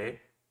Serie A,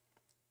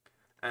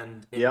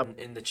 and yep.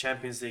 in the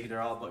Champions League,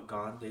 they're all but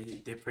gone.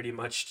 They pretty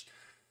much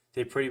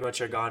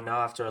are gone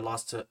now after a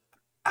loss to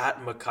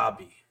at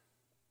Maccabi,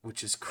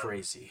 which is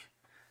crazy.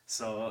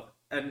 So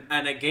and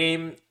a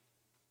game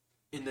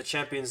in the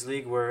Champions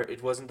League where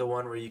it wasn't the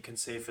one where you can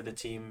say for the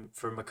team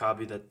for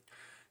Maccabi that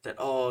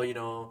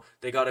oh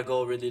they got a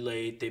goal really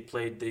late, they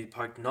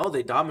parked. No,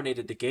 they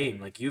dominated the game.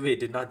 Like Juve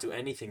did not do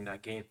anything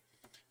that game.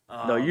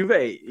 No, um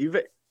Juve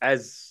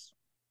as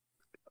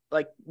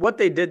like what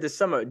they did this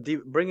summer,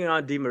 bringing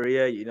on Di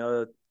Maria. You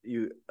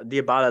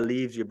Dybala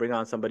leaves, you bring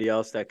on somebody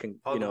else that can,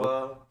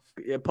 Pogba,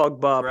 yeah,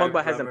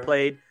 Pogba hasn't Bremer,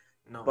 played,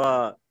 no,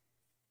 but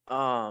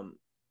um,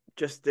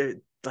 just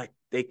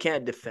they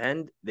can't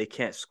defend, they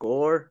can't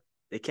score,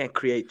 they can't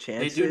create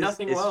they do chances.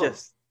 nothing It's well.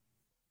 just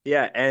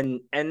yeah,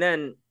 and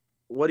then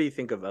what do you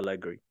think of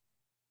Allegri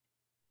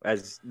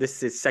as this is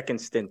his second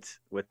stint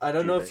with I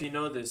don't know if Juve? you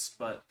know this,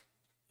 but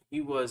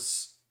he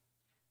was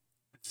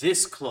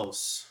this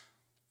close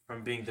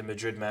from being the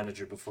Madrid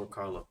manager before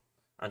Carlo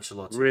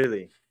Ancelotti.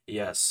 Really?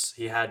 Yes,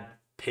 he had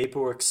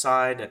paperwork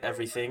signed and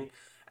everything.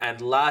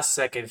 And last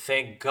second,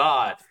 thank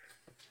God,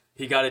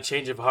 he got a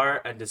change of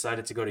heart and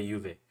decided to go to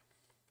Juve.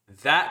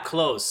 That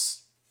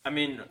close. I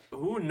mean,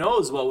 who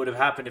knows what would have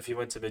happened if he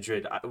went to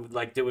Madrid?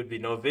 Like, there would be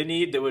no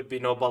Vinny, there would be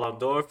no Ballon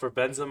d'Or for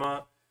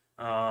Benzema.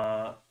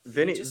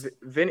 He just.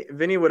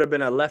 Vinny would have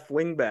been a left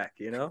wing back,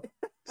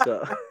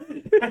 So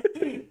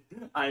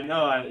I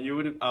know, you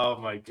would have. Oh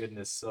my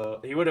goodness! So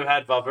he would have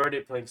had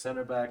Valverde playing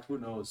center back. Who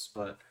knows?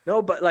 But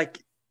no, but like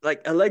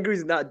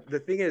Allegri's not. The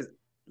thing is,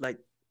 like,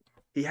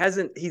 he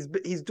hasn't. He's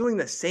doing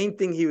the same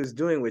thing he was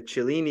doing with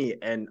Cellini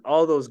and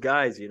all those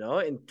guys, in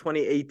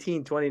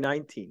 2018,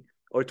 2019,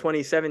 or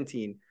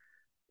 2017.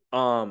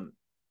 Um,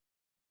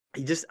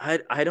 he just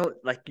I don't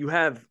like. You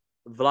have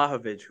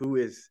Vlahovic, who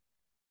is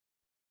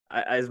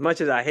as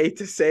much as I hate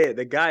to say it,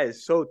 the guy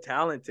is so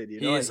talented, He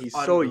and is he's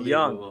so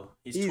young. unbelievable.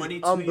 He's He's 22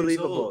 years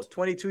unbelievable. old.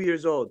 22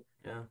 years old.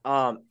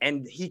 Yeah.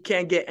 And he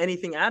can't get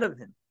anything out of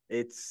him.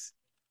 It's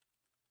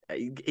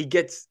he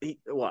gets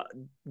well,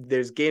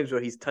 there's games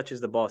where he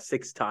touches the ball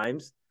 6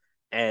 times,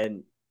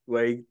 and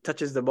where he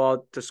touches the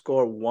ball to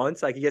score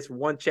once. Like he gets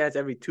one chance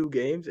every 2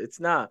 games. It's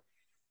not.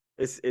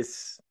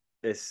 It's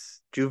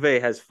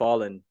Juve has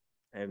fallen,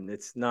 and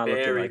it's not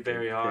looking Very, like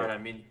very hard. it. I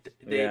mean,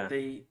 Yeah.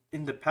 they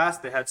in the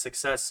past they had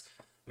success.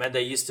 Man,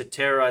 they used to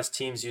terrorize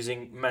teams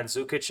using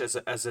Mandzukic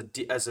as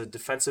a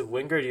defensive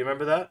winger. Do you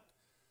remember that?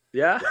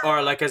 Yeah.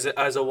 Or like as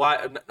a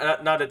wide,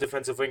 not a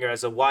defensive winger,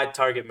 as a wide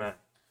target man.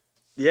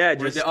 Yeah,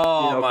 Where they, just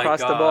oh my cross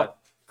the God, ball.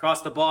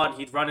 cross the ball and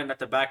he'd run in at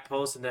the back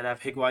post and then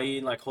have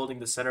Higuain like holding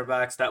the center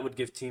backs. That would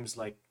give teams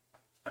like,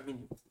 I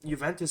mean,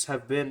 Juventus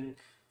have been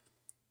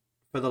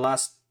for the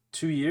last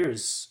 2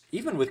 years,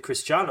 even with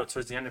Cristiano,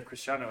 towards the end of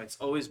Cristiano, it's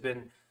always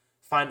been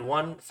find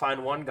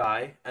one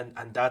guy, and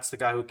that's the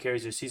guy who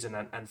carries your season.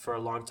 And for a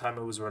long time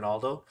it was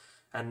Ronaldo,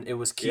 and it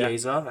was Yeah.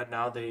 Chiesa, and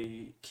now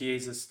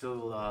Chiesa's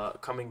still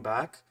coming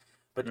back.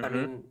 But I Mm-hmm.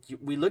 mean,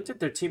 we looked at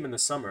their team in the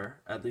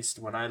summer, at least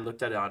when I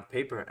looked at it on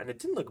paper, and it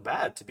didn't look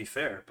bad to be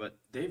fair. But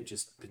they've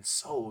just been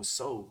so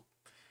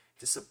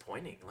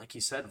disappointing. Like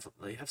you said,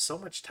 they have so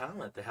much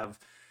talent. They have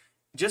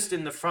just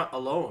in the front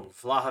alone,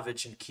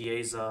 Vlahovic and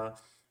Chiesa,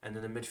 and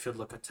in the midfield,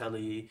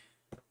 Locatelli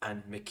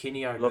and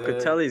McKinney are good.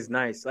 Locatelli's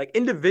nice. Like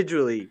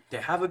individually, They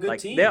have a good like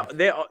team.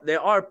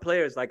 there are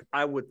players like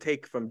I would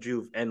take from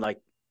Juve and like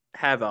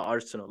have at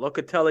Arsenal.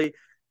 Locatelli,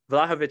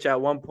 Vlahovic at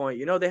one point.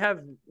 They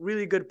have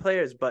really good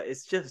players, but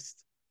it's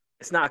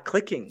not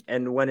clicking.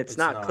 And when it's It's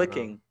not not, no.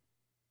 clicking,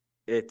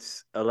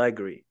 it's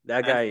Allegri.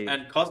 That guy.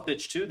 And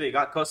Kostic too. They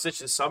got Kostic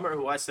this summer,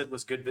 who I said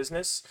was good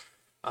business.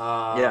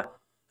 Uh, Yeah.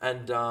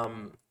 and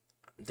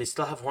they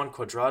still have Juan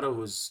Cuadrado,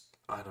 who's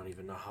I don't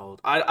even know how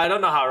old. I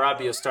don't know how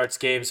Rabio starts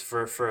games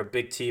for a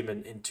big team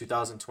in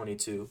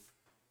 2022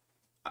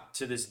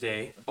 to this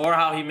day, or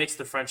how he makes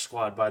the French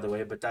squad, by the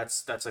way. But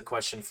that's a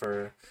question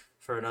for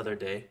another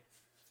day.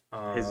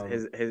 His Um,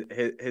 his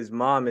his his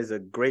mom is a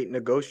great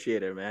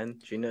negotiator, man.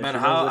 Man, She knows what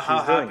how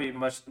she's doing. happy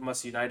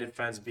must United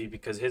fans be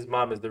because his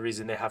mom is the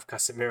reason they have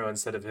Casemiro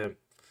instead of him.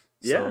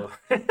 Yeah.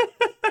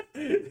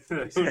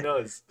 So who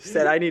knows? She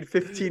said I need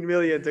 15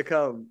 million to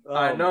come.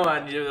 I Oh know, my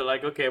god. and you're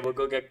like, okay, we'll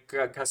go get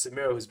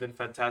Casemiro, who's been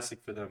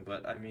fantastic for them.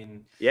 But I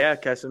mean, Yeah,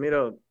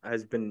 Casemiro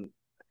has been.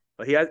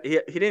 He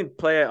didn't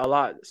play a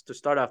lot to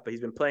start off, but he's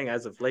been playing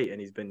as of late,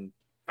 and he's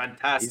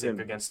fantastic been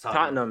against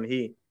Tottenham.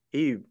 Tottenham.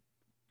 He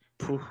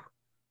phew.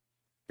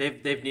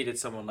 They've needed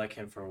someone like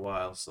him for a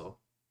while, so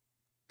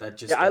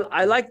that Yeah, just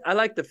I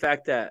like the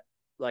fact that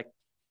like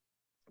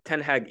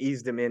Ten Hag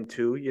eased him in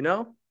too.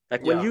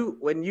 Like when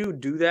yeah, you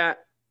do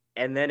that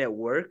and then it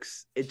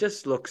works, it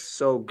just looks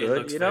so it good.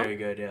 looks very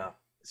good. Yeah,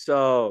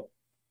 So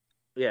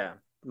yeah,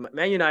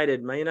 Man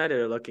United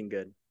are looking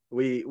good.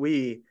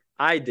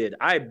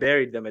 I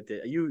buried them at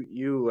the.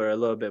 You were a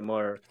little bit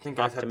more I think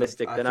I had them.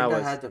 optimistic I than I think I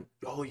was. had them.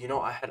 Oh, you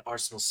know, I had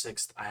Arsenal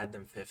sixth. I had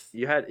them fifth.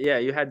 You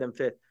had them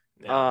fifth.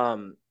 Yeah.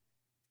 Um,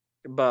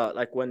 but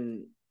like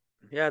when,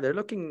 yeah, they're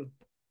looking.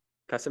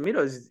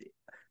 Casemiro's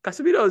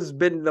Casemiro's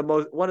been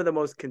one of the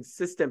most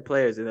consistent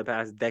players in the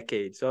past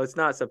decade, so it's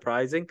not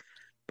surprising,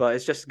 but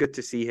it's just good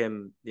to see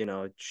him,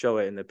 show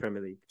it in the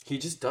Premier League. He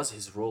just does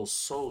his role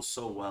so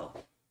well.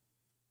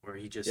 Where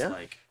he just Yeah,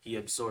 like he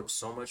absorbs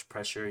so much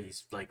pressure.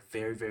 He's like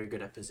very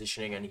good at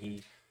positioning, and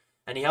he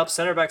helps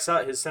center backs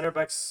out. His center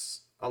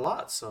backs a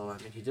lot. So I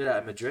mean, he did it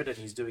at Madrid, and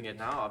he's doing it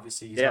now.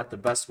 Obviously, he's yeah. not the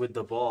best with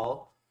the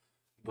ball,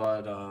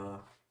 but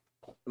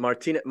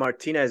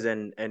Martinez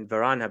and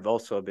Varane have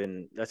also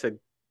been. That's a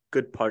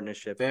good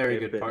partnership. very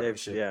They've good been,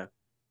 they've partnership. yeah,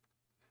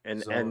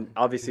 and So and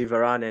obviously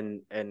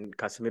Varane and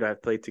Casemiro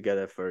have played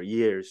together for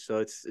years, so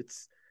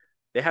it's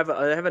they have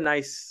a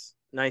nice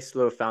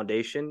little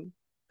foundation,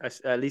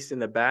 at least in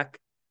the back.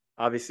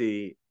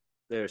 Obviously,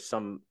 there's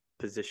some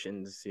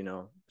positions,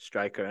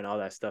 striker and all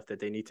that stuff that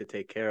they need to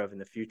take care of in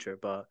the future,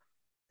 but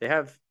they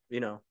have,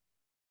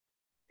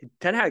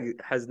 Ten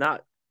Hag has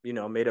not,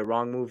 made a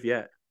wrong move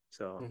yet.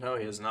 So no,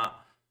 he is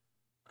not.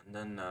 And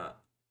then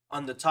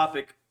on the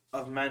topic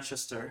of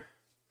Manchester,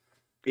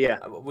 yeah,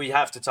 we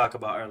have to talk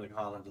about Erling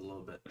Haaland a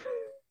little bit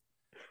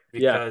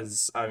yeah,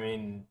 because I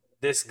mean,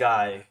 this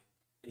guy,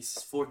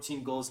 he's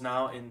 14 goals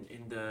now in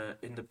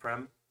the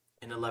Prem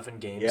in 11 yeah,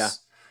 games.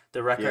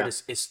 The record yeah,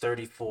 is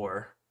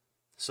 34.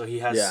 So he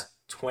yeah. has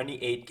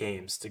 28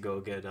 games to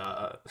go get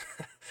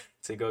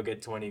to go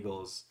get 20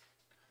 goals.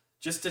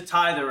 Just to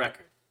tie the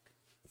record,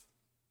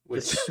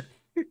 which Just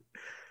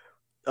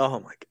oh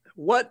my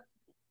god,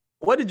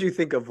 what did you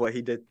think of what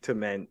he did to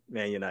Man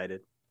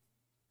United?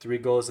 3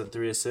 goals and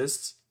 3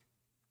 assists.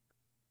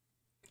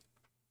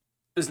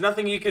 There's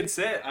nothing you can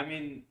say. I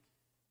mean,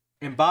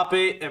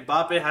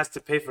 Mbappe has to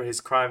pay for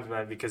his crimes,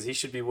 man, because he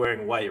should be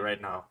wearing white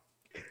right now.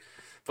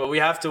 But we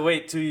have to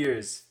wait 2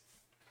 years.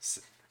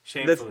 The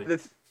Shamefully.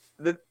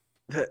 the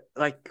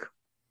like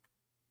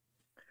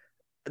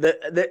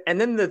and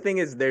then the thing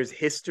is there's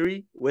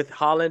history with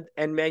Haaland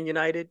and Man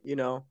United,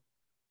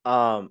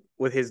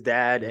 with his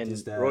dad With his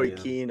and dad, Roy yeah.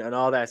 Keane and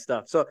all that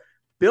stuff. So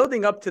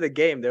building up to the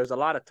game, there was a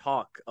lot of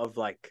talk of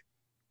like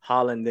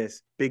Haaland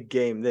this, big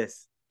game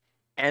this.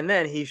 And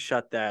then he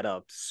shut that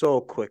up so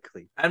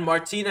quickly. And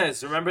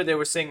Martinez, remember they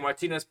were saying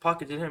Martinez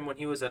pocketed him when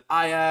he was at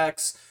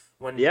Ajax,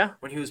 Yeah.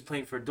 when he was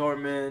playing for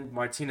Dortmund.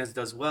 Martinez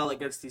does well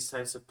against these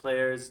types of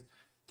players.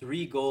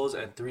 3 goals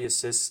and 3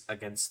 assists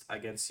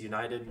against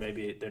United.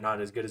 Maybe they're not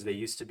as good as they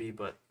used to be,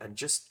 but and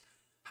just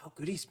how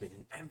good he's been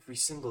in every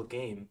single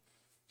game.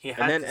 He And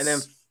had then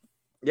this,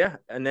 yeah,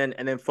 and then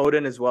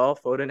Foden as well.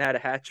 Foden had a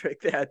hat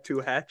trick. They had 2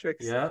 hat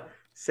tricks. yeah,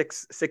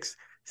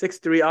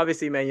 6-3.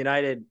 Obviously, Man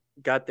United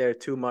got their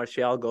 2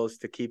 Martial goals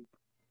to keep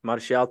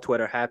Martial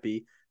Twitter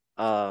happy.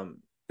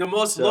 the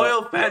most So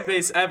loyal fan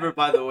base ever.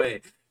 By the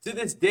way, to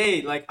this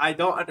day, like I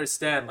don't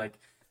understand, like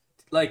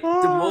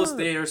the most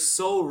they are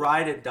so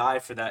ride and die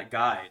for that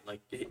guy.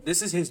 Like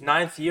this is his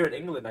ninth year in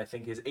England, I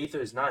think his eighth or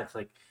his ninth.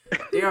 Like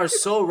they are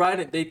so ride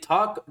and they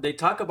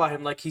talk about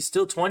him like he's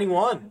still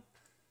 21.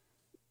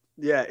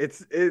 yeah,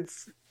 it's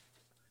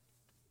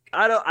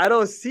I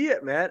don't see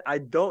it, man. I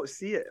don't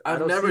see it. I I've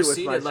don't see never it with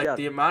seen it. Like Martial.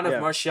 the amount of Yeah,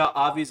 Martial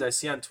Avis I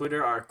see on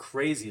Twitter are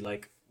crazy.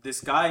 Like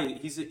this guy,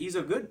 he's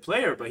a good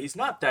player, but he's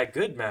not that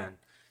good, man.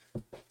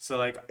 So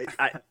like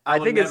I I I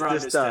will think it's never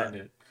just understand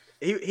it.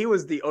 he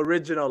was the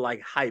original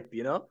like hype,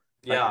 you know?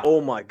 Like, Yeah,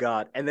 oh my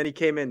God. And then he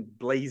came in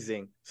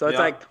blazing. So it's yeah.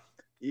 like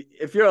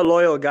if you're a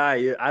loyal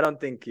guy, I don't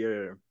think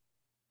you're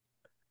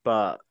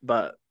but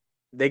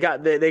they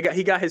got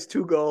he got his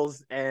 2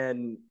 goals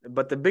and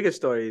but the biggest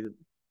story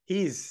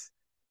he's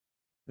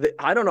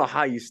I don't know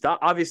how you stop.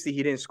 Obviously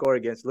he didn't score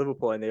against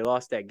Liverpool and they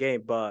lost that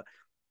game, but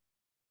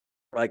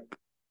like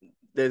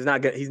he's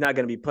not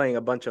gonna be playing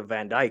a bunch of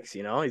Van Dykes,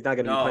 you know? He's not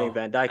gonna be playing No,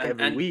 Van Dyke and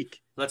every and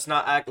week. let's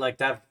not act like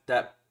that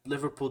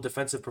Liverpool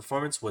defensive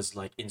performance was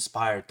like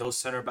inspired. Those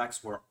center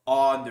backs were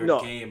on their No,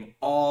 game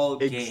all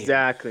game.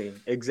 exactly.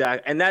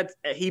 And that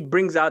he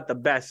brings out the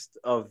best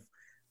of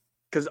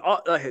because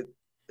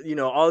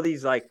all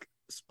these like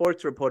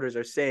sports reporters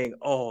are saying,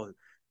 "Oh,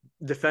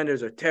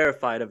 defenders are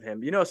terrified of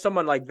him." You know,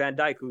 someone like Van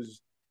Dijk,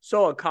 who's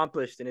so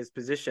accomplished in his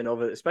position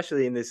over,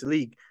 especially in this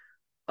league,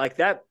 like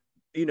that.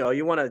 You know,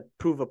 you want to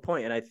prove a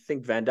point, and I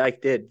think Van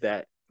Dijk did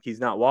that. He's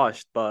not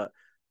washed, but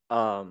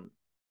um,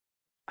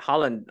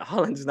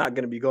 Holland's not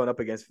going to be going up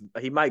against.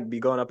 He might be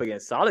going up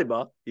against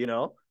Saliba, you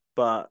know,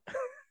 but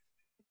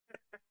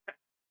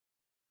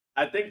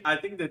I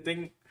think the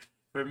thing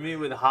for me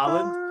with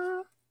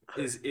Haaland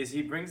is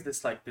he brings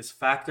this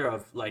factor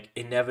of like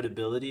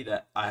inevitability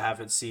that I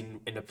haven't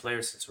seen in a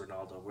player since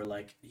Ronaldo. Where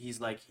like he's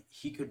like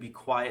he could be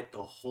quiet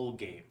the whole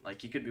game.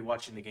 Like he could be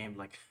watching the game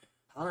like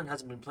Haaland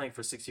hasn't been playing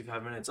for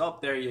 65 minutes. Oh,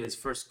 there he is,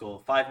 first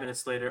goal. 5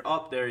 minutes later,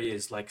 oh, there he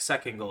is, like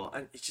second goal.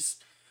 And it's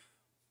just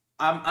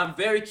I'm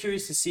very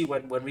curious to see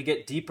when we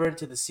get deeper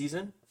into the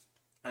season.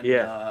 And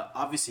yeah.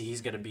 obviously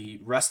he's going to be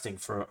resting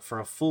for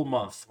a full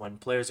month. When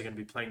players are going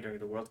to be playing during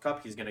the World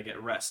Cup, he's going to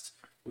get rest,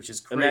 which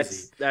is And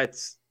crazy.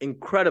 that's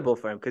incredible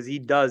for him because he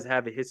does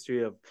have a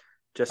history of Of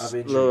just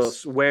little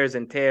injuries. wears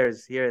and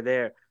tears here and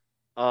there.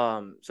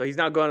 So he's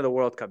not going to the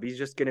World Cup. He's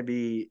just gonna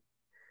be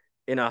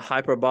in a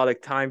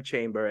hyperbolic time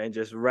chamber and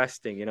just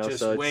resting, you know. Just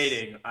So it's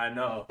waiting. I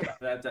know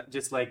that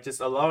just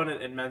alone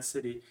in Man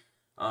City.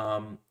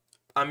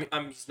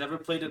 He's never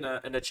played in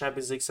a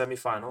Champions League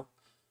semifinal.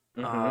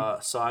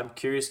 mm-hmm. So I'm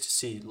curious to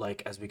see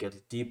like as we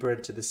get deeper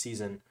into the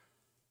season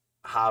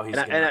how he's and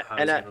I, and gonna I, how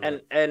and he's I, gonna and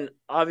look. and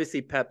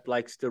obviously Pep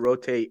likes to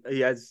rotate. He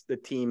has the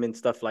team and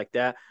stuff like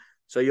that.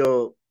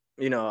 So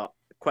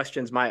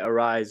questions might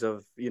arise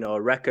of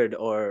a record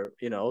or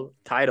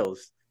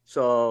titles.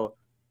 So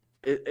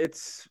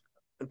it's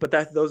but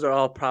that those are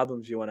all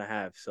problems you want to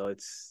have. So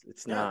it's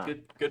Yeah, not.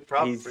 good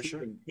problem He's for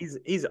sure.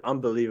 he's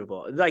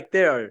unbelievable. Like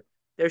there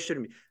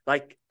shouldn't be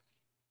like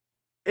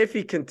if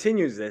he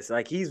continues this,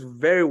 like he's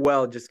very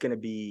well just gonna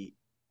be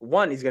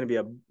one. He's gonna be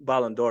a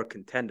Ballon d'Or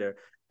contender,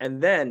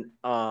 and then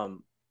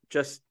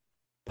just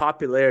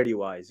popularity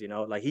wise,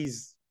 like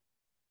he's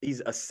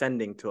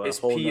ascending to a His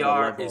whole nother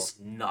PR level. is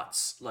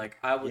nuts. Like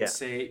I would Yeah,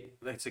 say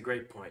that's a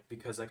great point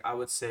because like I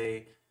would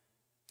say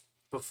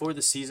before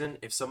the season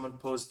if someone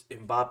posed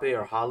Mbappe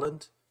or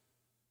Haaland,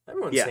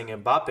 everyone's yeah, saying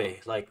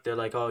Mbappe. Like they're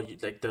like, oh,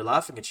 like they're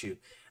laughing at you,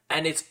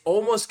 and it's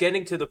almost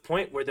getting to the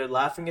point where they're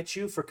laughing at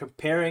you for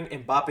comparing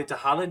Mbappe to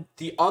Haaland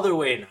the other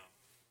way now.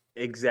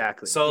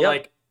 exactly. So Yep.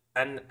 like,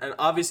 and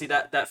obviously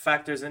that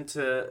factors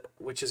into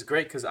which is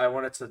great because I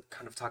wanted to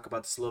kind of talk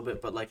about this a little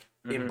bit, but like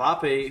Hmm.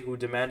 Mbappe who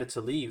demanded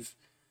to leave,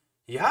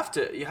 you have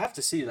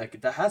to see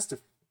like that has to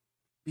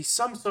be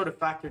some sort of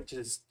factor into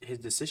his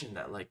decision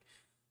that like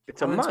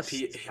It's a Haaland's must.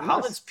 P It's a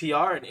Haaland's must.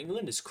 PR in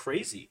England is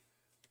crazy.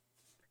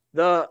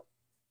 The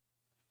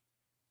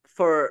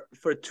for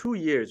 2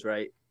 years,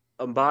 right?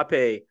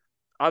 Mbappe,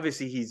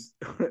 obviously he's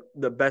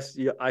the best.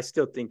 I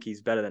still think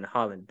he's better than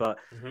Haaland, but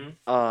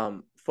Hmm.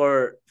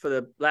 for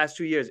the last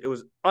 2 years, it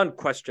was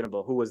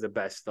unquestionable who was the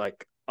best,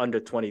 like under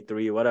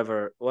 23,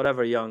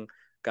 whatever young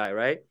guy,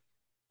 right?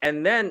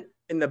 And then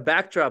in the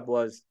backdrop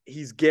was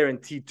he's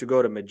guaranteed to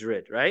go to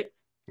Madrid, right?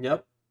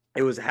 Yep.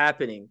 It was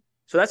happening.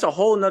 So that's a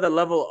whole nother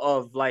level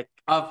of like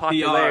Of PR.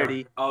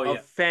 popularity, Oh yeah.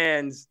 of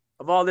fans,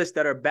 of all this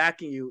that are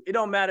backing you. It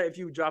don't matter if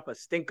you drop a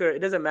stinker. It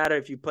doesn't matter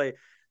if you play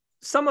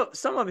some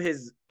of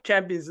his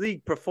Champions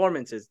League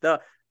performances.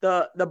 The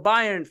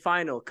Bayern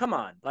final. Come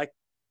on, like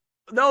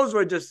those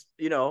were just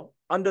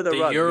under the The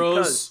rug because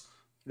Euros,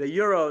 the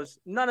Euros.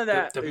 None of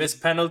that the is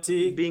missed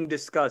penalty. being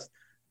discussed.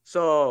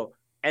 So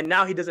and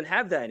now he doesn't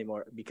have that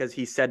anymore because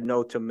he said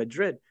no to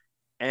Madrid,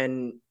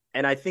 and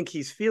and I think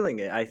he's feeling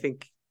it. I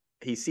think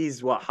he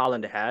sees what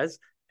Haaland has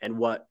and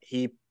what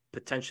he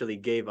potentially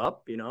gave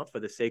up, for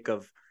the sake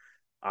of.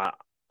 Uh,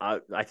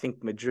 I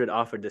think Madrid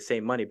offered the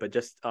same money, but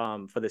just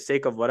for the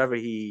sake of whatever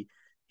he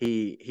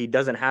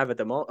doesn't have at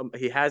the moment,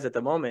 he has at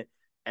the moment,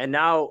 and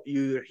now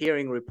you're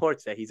hearing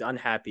reports that he's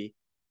unhappy,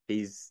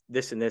 he's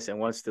this and this, and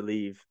wants to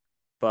leave.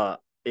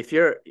 But if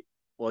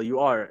you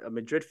are a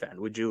Madrid fan,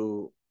 would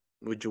you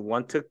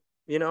want to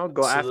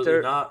go Absolutely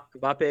after not.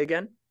 Mbappe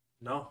again?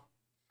 No.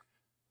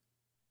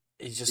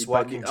 He's just But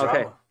walking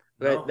okay, drama. but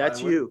No, I that's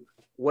wouldn't. you.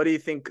 What do you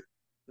think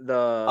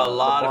A the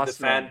lot of the boss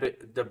fan man?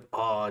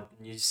 the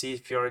you see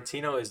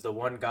Fiorentino is the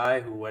one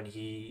guy who when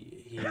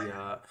he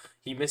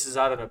misses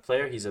out on a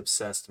player, he's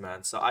obsessed,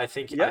 man. So I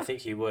Yeah,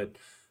 think he would.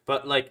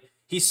 But like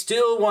he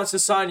still wants to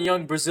sign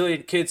young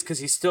Brazilian kids because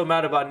he's still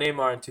mad about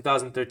Neymar in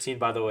 2013,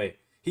 by the way.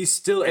 He's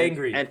still and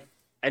angry. and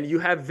and you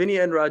have Vinny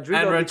and And Rodrigo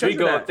because of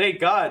Rodrigo, that. thank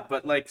God,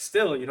 but like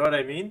still, you know what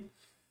I mean?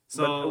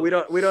 But So we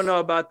don't know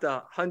about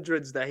the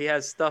hundreds that he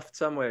has stuffed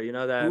somewhere.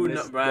 That who know,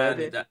 missed man?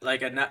 the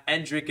Like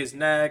Endrick is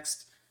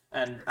next,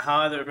 and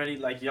how are there many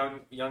like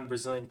young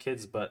Brazilian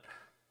kids? But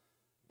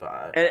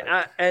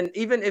and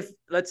even if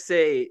let's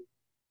say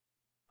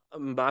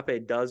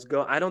Mbappe does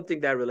go, I don't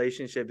think that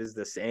relationship is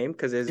the same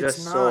because it's it's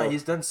just not. so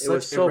He's done it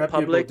was such so irreparable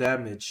public.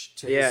 damage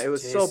Yeah, it to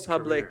was so his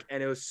public career.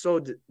 and it was so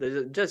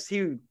just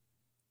he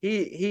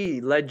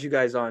led you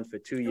guys on for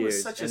two It was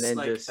years such a and then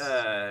like just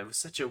it was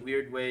such a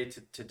weird way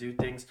to do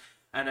things,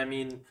 and I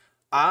mean,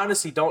 I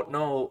honestly don't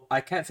know.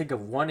 I can't think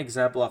of one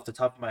example off the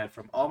top of my head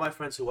from all my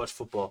friends who watch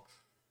football.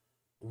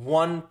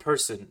 One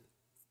person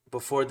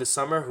before the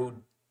summer who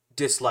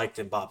disliked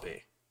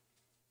Mbappe.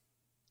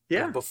 Like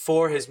yeah,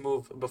 before his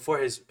move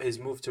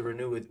to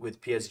renew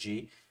with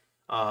PSG,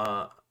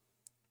 uh,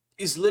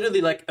 he's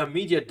literally like a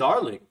media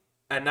darling,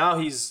 and now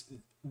he's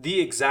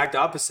the exact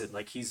opposite.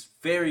 Like he's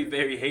very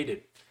very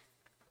hated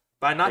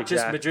by not just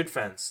exactly. Madrid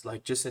fans,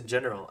 like just in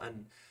general.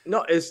 And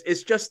No,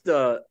 it's just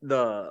the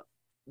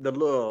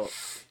little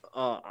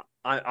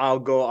I'll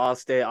go, I'll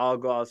stay, I'll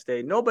go, I'll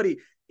stay. Nobody,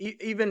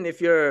 even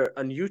if you're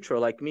a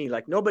neutral like me,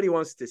 like nobody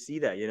wants to see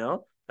that.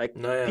 Like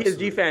no, yeah, PSG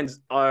absolutely. fans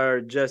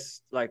are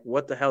just like,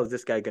 what the hell is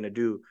this guy gonna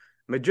do?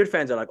 Madrid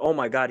fans are like, oh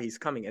my god, he's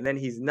coming, and then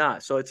he's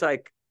not. So it's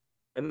like,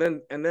 and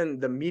then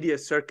the media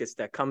circus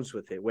that comes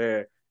with it,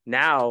 where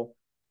now,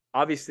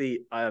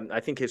 obviously, I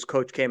think his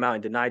coach came out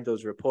and denied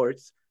those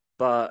reports.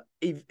 But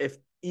if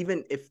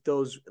even if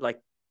those like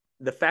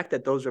the fact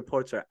that those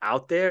reports are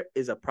out there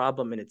is a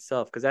problem in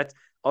itself because that's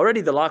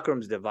already the locker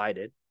room's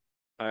divided.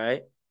 All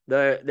right,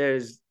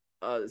 there's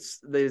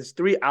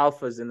three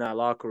alphas in that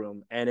locker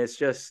room, and it's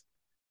just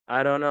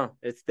I don't know.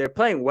 It's they're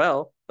playing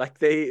well, like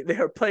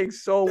they're playing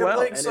so They're well,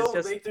 playing and it's so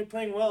just they're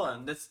playing well,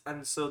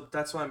 and so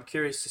that's why I'm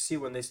curious to see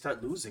when they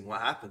start losing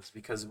what happens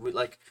because we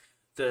like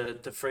the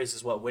phrase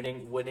is what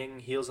winning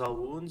heals all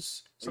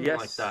wounds, something like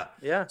yes, that.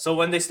 yeah. So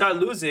when they start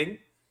losing,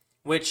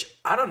 which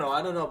I don't know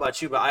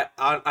about you, but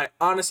I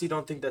honestly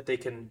don't think that they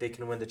can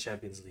win the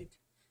Champions League.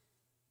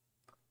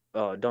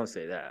 Oh, don't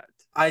say that.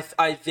 I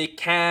they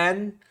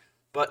can,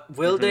 but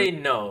will Mm-hmm. they?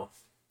 No.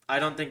 I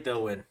don't think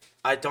they'll win.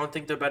 I don't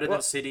think they're better than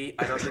Well, City.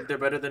 I don't think they're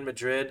better than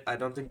Madrid. I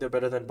don't think they're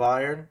better than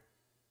Bayern.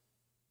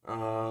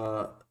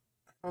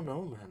 I don't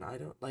know, man. I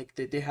don't like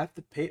they have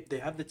they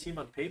have the team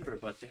on paper,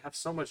 but they have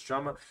so much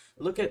drama.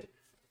 Look at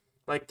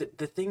like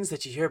the things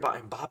that you hear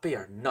about Mbappe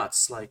are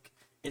nuts. Like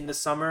in the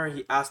summer,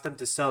 he asked them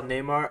to sell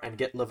Neymar and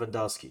get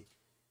Lewandowski.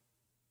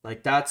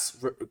 Like that's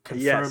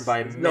confirmed yes,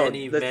 by no,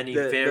 many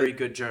very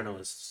good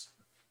journalists.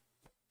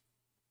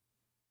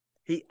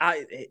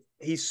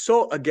 he's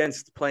so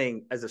against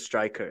playing as a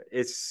striker.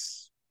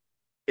 It's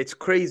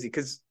crazy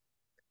because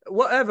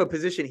whatever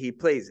position he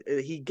plays,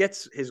 he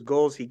gets his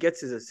goals, he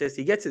gets his assists,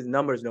 he gets his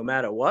numbers no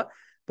matter what.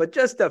 But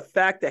just the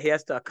fact that he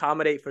has to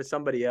accommodate for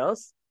somebody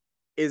else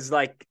is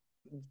like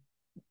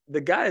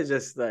the guy is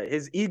just like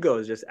his ego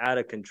is just out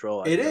of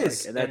control. I It feel like,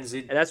 is, and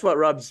and that's what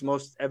rubs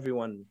most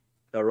everyone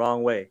the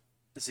wrong way.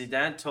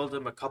 Zidane told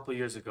him a couple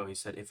years ago. He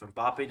said, "If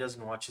Mbappe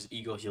doesn't watch his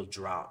ego, he'll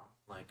drown."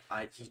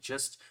 He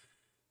just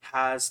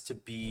has to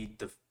be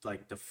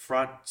the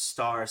front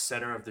star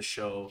center of the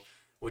show,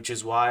 which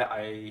is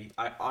why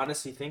I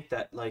honestly think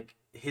that like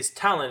his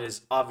talent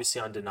is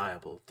obviously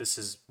undeniable. This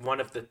is one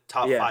of the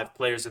top Yeah, 5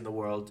 players in the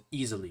world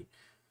easily.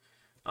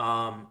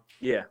 Um,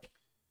 yeah.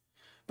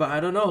 but I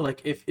don't know,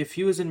 like if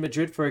he was in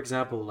Madrid, for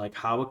example, like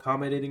how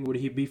accommodating would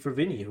he be for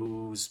Vinny,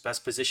 whose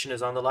best position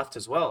is on the left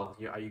as well?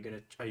 Are you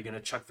gonna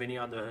chuck Vinny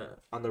on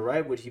the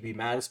right? Would he be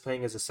mad as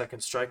playing as a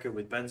second striker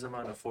with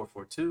Benzema in a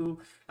 4-4-2?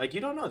 Like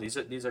you don't know.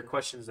 These are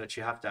questions that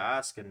you have to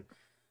ask, and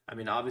I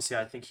mean, obviously,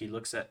 I think he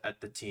looks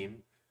at the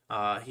team.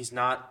 He's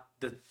not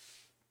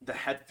the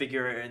head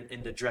figure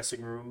in the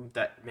dressing room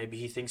that maybe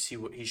he thinks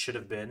he should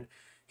have been.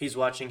 He's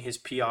watching his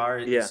PR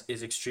Yeah,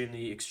 is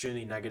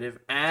extremely negative,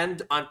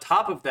 and on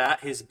top of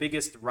that, his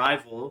biggest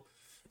rival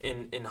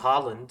in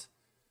Holland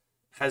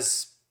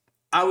has,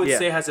 I would yeah,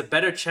 say, has a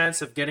better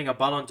chance of getting a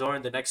Ballon d'Or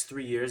in the next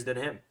 3 years than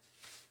him.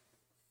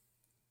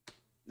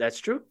 that's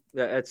true.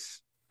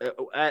 That's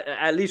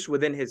at least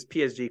within his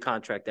PSG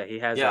contract that he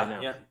has right Yeah,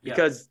 now, yeah,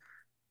 yeah.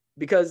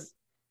 because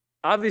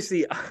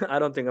obviously I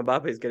don't think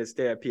Mbappe is going to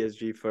stay at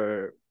PSG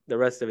for the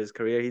rest of his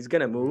career. He's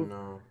going to move,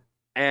 No.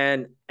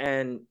 and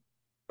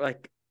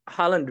like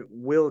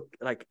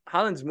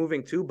Haaland's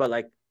moving too, but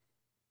like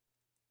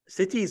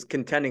City's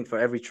contending for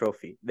every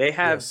trophy. They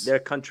have Yes. their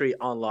country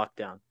on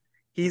lockdown.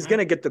 He's Hmm.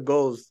 gonna get the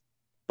goals.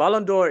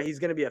 Ballon d'Or, he's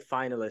gonna be a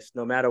finalist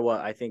no matter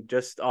what. I think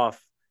just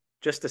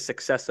the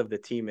success of the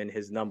team and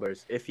his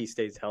numbers if he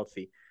stays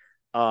healthy.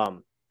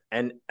 Um,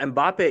 and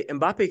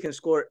Mbappe can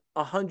score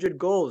 100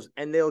 goals,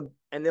 and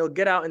they'll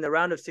get out in the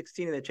round of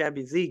 16 in the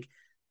Champions League,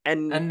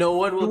 and And no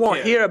one you will won't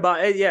care. hear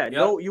about it. Yeah, Yep.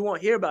 no, you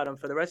won't hear about him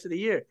for the rest of the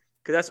year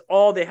because that's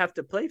all they have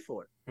to play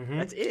for. Hmm.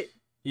 That's it.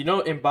 You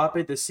know,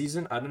 Mbappe this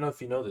season, I don't know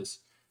if you know this.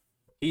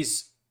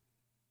 He's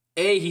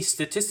he's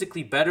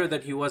statistically better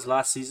than he was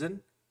last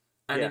season.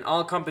 And Yeah. in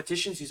all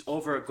competitions, he's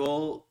over a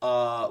goal,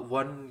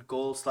 1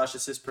 goal slash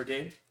assist per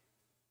game.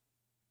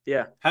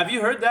 Yeah. Have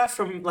you heard that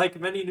from like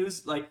many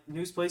news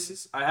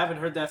places? I haven't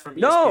heard that from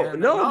No, ESPN.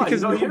 no, You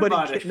because don't hear nobody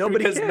about it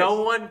nobody because cares.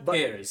 no one But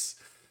cares,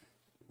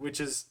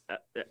 which is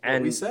what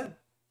and we said.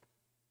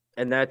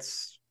 and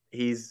that's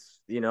he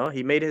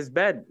made his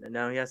bed and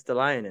now he has to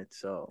lie in it.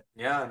 So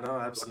Yeah, no,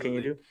 what can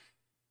you absolutely. do?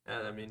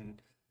 Yeah, I mean,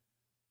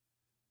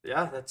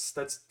 yeah, that's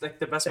like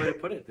the best way to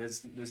put it.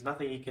 There's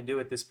nothing he can do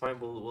at this point.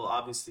 We'll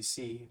obviously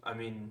see. I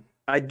mean,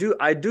 I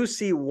do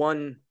see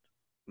one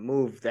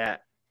move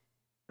that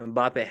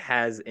Mbappe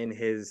has in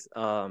his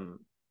little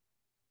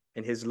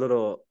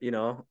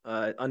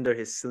under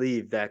his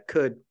sleeve that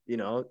could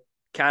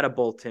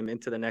catapult him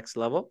into the next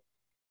level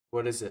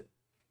what is it?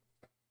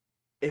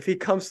 if he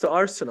comes to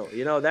Arsenal.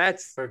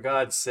 That's For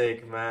God's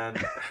sake, man.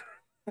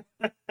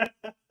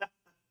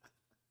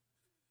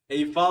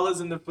 He follows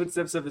in the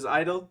footsteps of his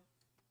idol,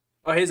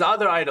 or his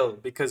other idol,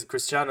 because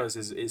Cristiano is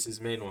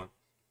his main one.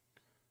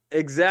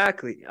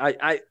 exactly.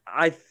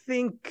 I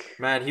think,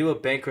 Man, he will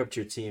bankrupt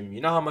your team.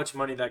 You know how much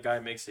money that guy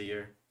makes a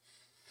year.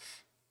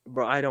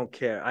 bro, I don't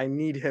care. I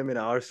need him in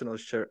an Arsenal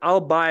shirt.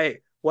 I'll buy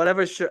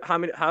whatever shirt,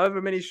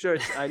 however many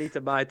shirts I need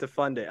to buy to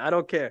fund it. I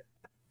don't care.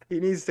 He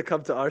needs to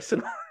come to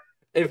Arsenal.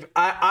 If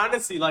I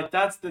honestly like,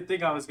 that's the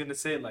thing I was gonna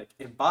say. Like,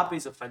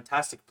 Mbappe's a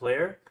fantastic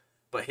player,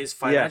 but his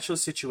Yeah, financial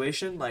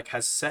situation like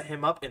has set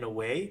him up in a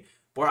way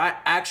where I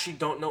actually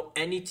don't know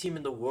any team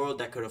in the world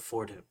that could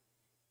afford him.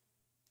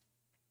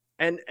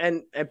 and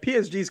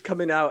PSG's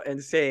coming out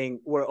and saying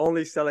we're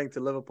only selling to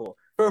Liverpool.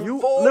 For You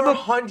four Liverpool,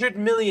 hundred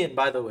million,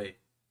 by the way.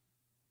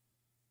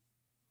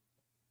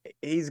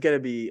 he's gonna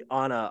be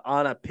on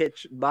a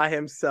pitch by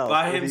himself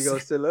By if he himself.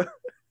 goes to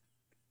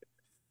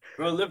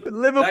Bro, that guy,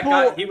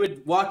 Liverpool. he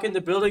would walk in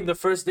the building the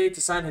first day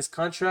to sign his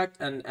contract,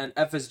 and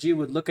FSG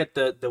would look at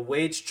the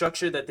wage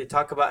structure that they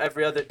talk about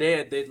every other day,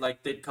 and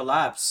they'd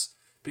collapse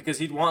because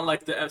he'd want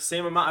like the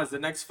same amount as the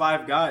next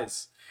five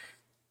guys.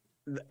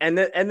 And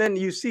then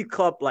you see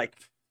Klopp like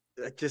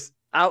just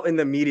out in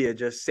the media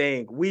just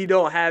saying we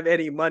don't have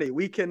any money.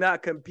 We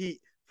cannot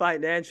compete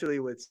financially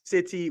with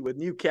City, with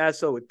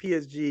Newcastle, with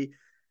PSG.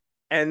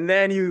 And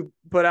then you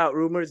put out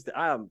rumors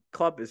that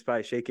Klopp is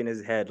probably shaking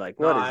his head like,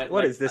 No,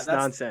 what is this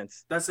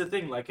nonsense? that's the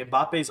thing. Like,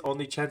 Mbappe's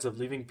only chance of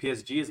leaving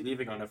PSG is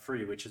leaving on a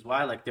free, which is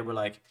why like they were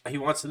like he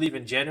wants to leave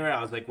in January.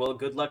 I was like, well,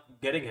 good luck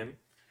getting him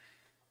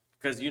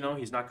because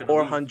he's not gonna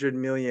Four leave. hundred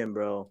million,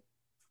 bro.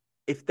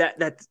 If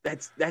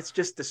that's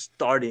just the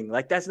starting.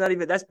 Like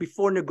that's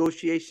before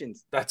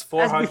negotiations. That's That's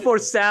 400. before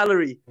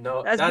salary.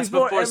 No, That's that's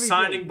before before everything.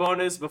 signing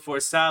bonus, before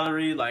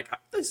salary. Like,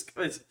 this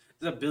is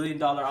a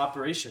billion-dollar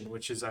operation,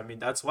 which is, I mean,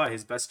 that's why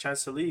his best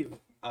chance to leave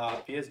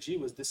PSG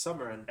was this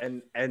summer.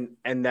 And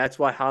And that's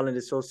why Haaland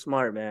is so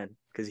smart, man,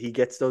 because he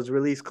gets those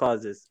release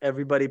clauses.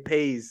 Everybody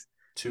pays.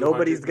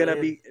 200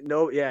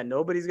 million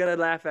Nobody's gonna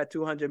laugh at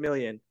 200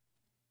 million,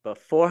 but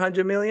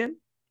 400 million,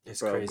 is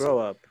bro, crazy. grow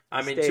up.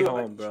 I mean, Stay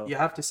home, bro. you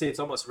have to say it's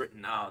almost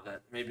written now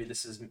that maybe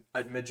this is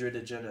a Madrid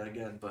agenda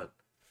again, but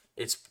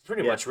it's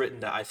pretty Yeah. much written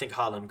that I think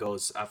Haaland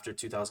goes after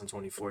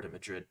 2024 to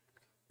Madrid.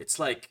 It's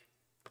like,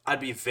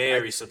 I'd be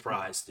very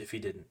surprised if he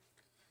didn't.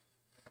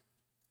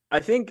 I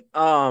think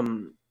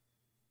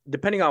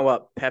depending on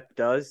what Pep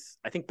does,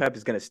 I think Pep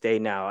is gonna stay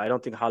now. I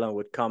don't think Haaland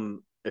would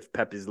come if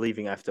Pep is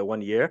leaving after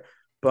 1 year,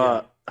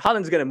 but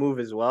Haaland's gonna move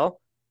as well.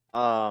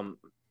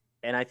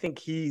 And I think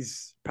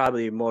he's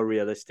probably more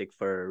realistic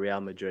for Real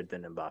Madrid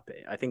than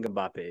Mbappe. I think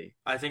Mbappe.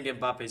 I think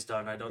Mbappe's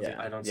done. I don't see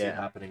it Yeah.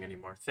 happening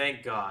anymore.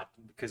 Thank God,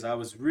 because I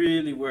was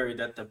really worried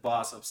that the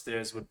boss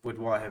upstairs would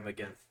want him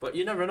again. But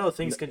you never know;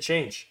 things can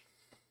change.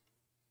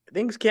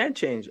 Things can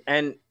change,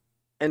 and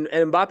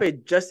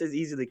Mbappe just as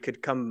easily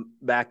could come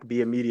back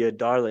be a media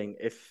darling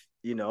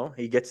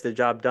he gets the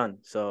job done.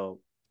 So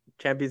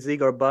Champions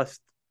League or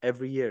bust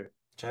every year.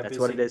 That's Champions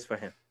what it League. is for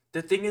him.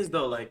 The thing is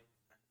though, like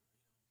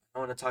I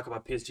don't want to talk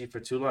about PSG for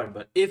too long,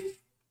 but if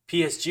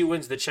PSG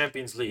wins the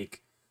Champions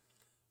League,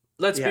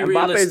 let's be Yeah,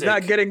 Mbappe is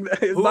not realistic. getting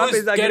Who Mbappe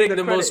is is not getting getting the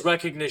the most credit.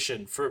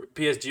 recognition for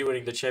PSG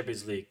winning the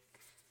Champions League?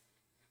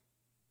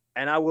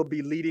 And I will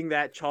be leading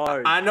that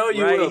charge I know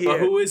you right will, but here.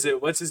 who is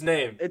it? What's his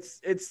name? It's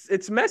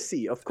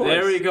Messi, of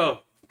There we course. go.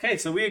 Okay,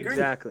 so we agree.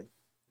 Exactly.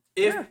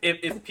 If Yeah.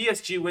 if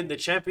PSG win the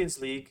Champions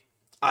League,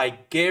 I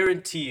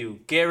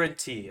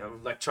guarantee,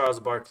 I'm like Charles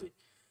Barkley,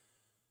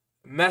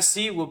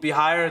 Messi will be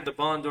higher in the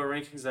Ballon d'Or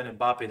rankings than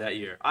Mbappe that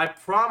year. I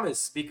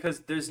promise, because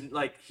there's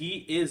like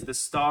he is the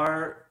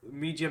star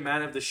media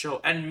man of the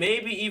show, and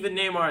maybe even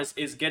Neymar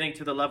is getting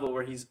to the level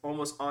where he's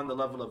almost on the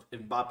level of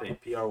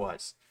Mbappe PR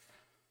wise.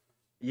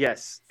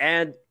 Yes.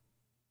 And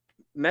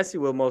Messi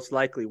will most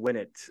likely win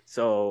it.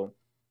 So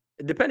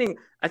depending,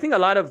 I think a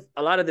lot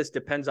of this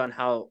depends on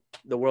how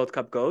the World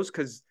Cup goes,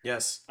 because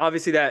Yes,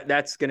 obviously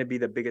that's going to be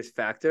the biggest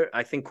factor.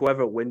 I think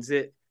whoever wins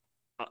it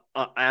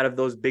out of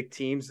those big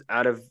teams,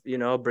 out of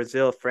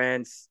Brazil,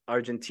 France,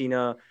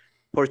 Argentina,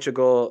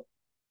 Portugal,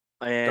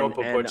 don't and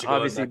put and Portugal in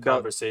obviously that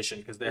conversation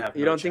because they have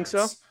You no don't think so?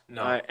 chance.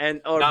 No,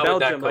 And or not with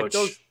that Belgium, like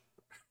those. coach.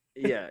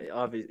 Yeah,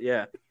 obviously,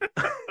 yeah.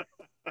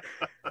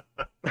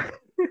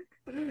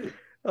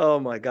 Oh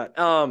my God.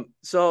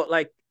 So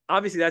like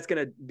obviously that's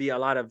gonna be a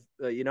lot of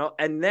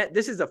and that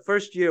this is the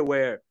first year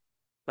where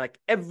like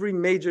every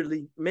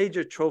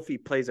major trophy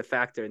plays a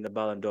factor in the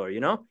Ballon d'Or.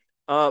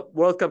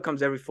 World Cup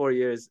comes every 4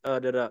 years.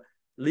 The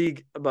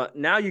league, but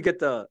now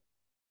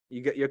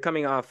you're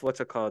coming off what's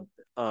it called?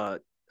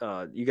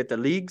 You get the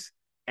leagues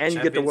and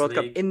you get the Champions World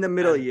Cup League in the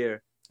middle and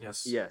year.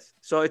 yes, Yes.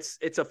 So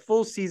it's a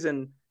full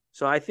season.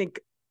 So I think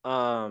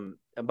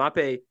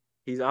Mbappe,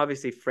 he's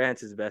obviously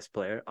France's best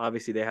player.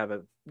 Obviously they have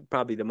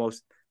probably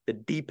the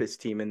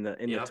deepest team in the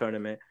yep.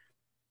 tournament.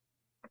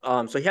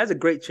 So he has a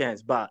great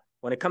chance, but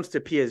when it comes to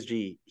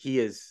PSG, he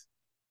is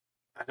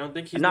I don't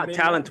think he's the not main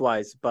man. talent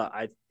wise, but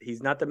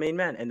he's not the main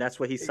man, and that's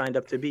what he signed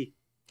up to be.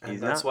 And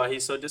He's that's not. why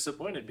he's so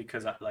disappointed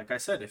because, like I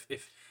said,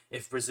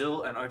 if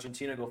Brazil and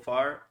Argentina go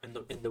far in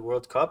the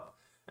World Cup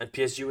and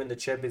PSG win the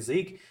Champions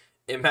League,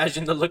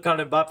 imagine the look on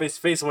Mbappe's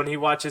face when he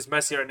watches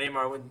Messi or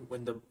Neymar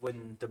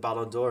win the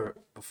Ballon d'Or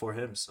before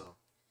him. So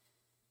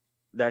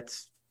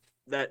That's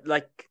that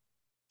like,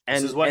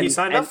 this is and what he and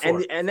signed and up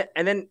for.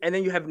 and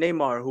then you have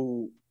Neymar,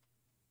 who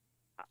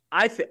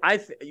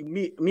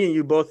me and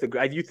you both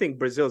agree. You think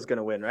Brazil's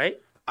gonna win, right?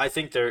 I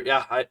think they're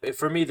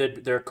for me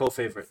they're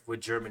co-favorite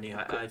with Germany.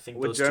 I think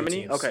With those two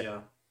Germany, teams. okay.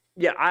 Yeah,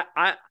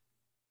 Yeah,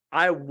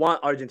 I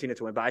want Argentina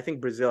to win, but I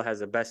think Brazil has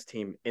the best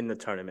team in the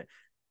tournament.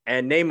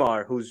 And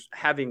Neymar, who's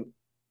having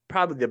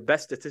probably the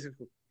best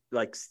statistical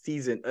like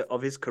season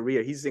of his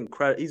career, he's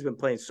incredible. He's been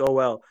playing so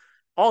well.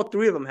 All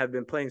three of them have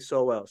been playing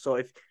so well. So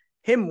if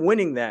him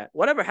winning that,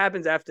 whatever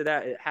happens after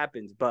that, it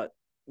happens. But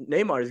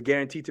Neymar is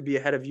guaranteed to be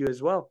ahead of you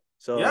as well.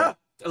 So yeah.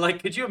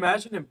 Like, could you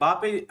imagine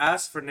Mbappe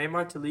asked for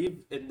Neymar to leave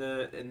in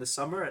the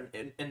summer, and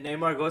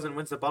Neymar goes and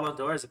wins the Ballon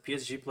d'Or as a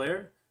PSG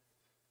player?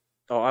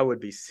 I would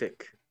be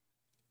sick.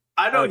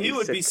 I I know would he be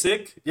would be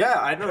sick. sick. Yeah,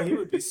 I know he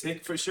would be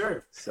sick for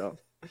sure. So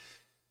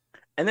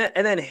and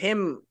then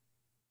him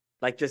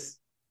like just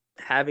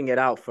having it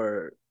out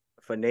for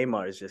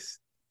Neymar is just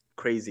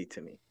crazy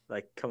to me.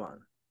 Like, come on.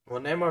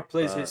 Well, Neymar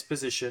plays Uh, his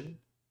position,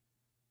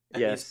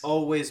 and he's yes.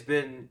 always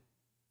been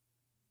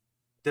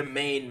the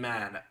main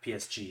man at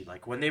PSG.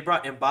 Like when they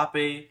brought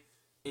Mbappe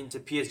into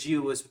PSG, it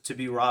was to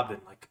be Robin.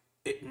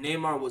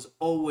 Neymar was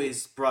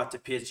always brought to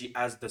PSG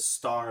as the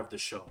star of the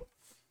show.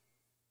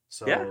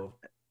 Yeah. So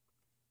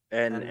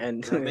And and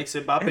and that makes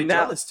Mbappe and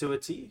now jealous to a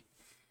T.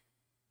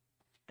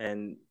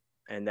 and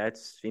and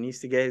that's he needs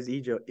to get his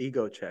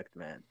ego checked,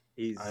 man.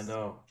 I He's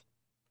know.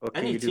 What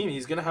can Any you do? team,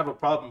 he's gonna have a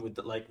problem with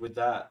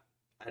that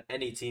at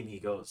any team he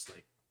goes.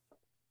 Like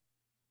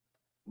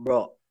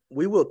Bro,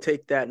 we will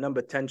take that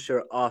number 10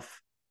 shirt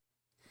off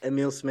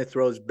Emil Smith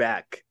Rowe's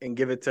back and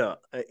give it to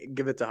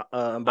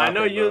I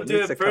know Mbappe, bro. you'll It do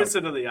needs it to come.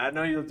 personally. I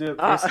know you'll do it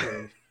Uh,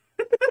 personally.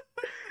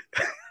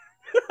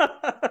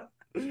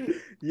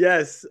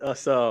 yes.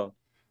 So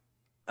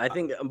I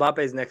think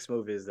Mbappe's next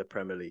move is the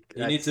Premier League.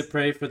 You need to That's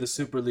pray for the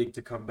Super League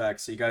to come back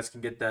so you guys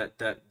can get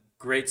that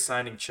great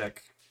signing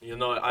check. I oh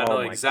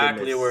know my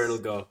exactly where it'll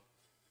goodness. go.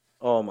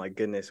 Oh my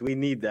goodness. We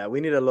need that.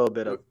 We need a little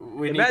bit of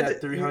We need imagine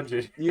that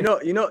 300.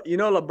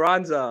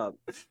 LeBron's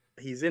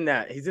he's in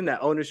that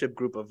ownership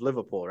group of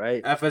Liverpool,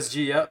 right?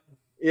 FSG, yep.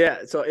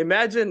 Yeah. So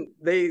imagine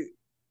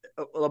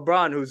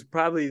LeBron, who's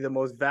probably the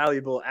most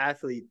valuable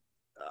athlete,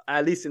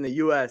 at least in the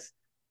US,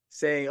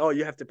 saying, "Oh,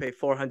 you have to pay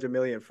 400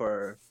 million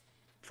for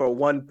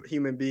one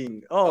human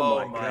being." Oh Oh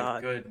my my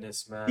God.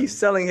 goodness, He's man.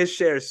 selling his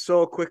shares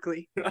so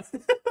quickly.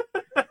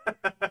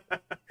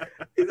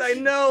 He's like,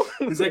 "No."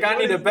 He's like, I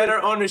What need a is this?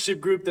 better ownership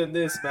group than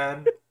this,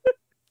 man.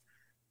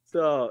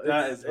 So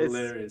That it's is it's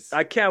hilarious.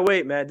 I can't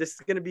wait, man. This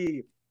is gonna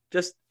be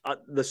just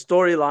the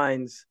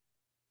storylines.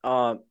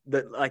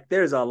 That like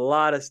there's a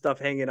lot of stuff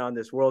hanging on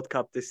this World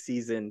Cup this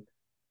season,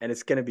 and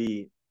it's gonna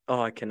be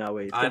Oh, I cannot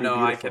wait. It's I gonna be know.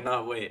 I beautiful.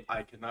 cannot wait.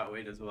 I cannot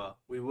wait as well.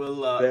 We will.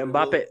 The We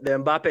will.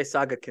 Mbappe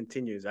saga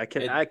continues.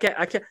 It. I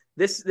can't.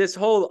 This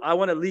whole I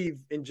want to leave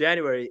in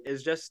January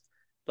is just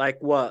like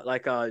what,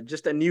 like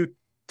just a new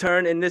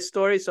turn in this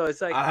story. So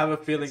it's like I have a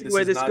let's feeling see this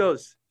where is this not.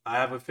 goes. I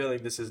have a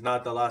feeling this is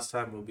not the last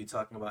time we'll be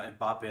talking about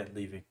Mbappe and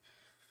leaving.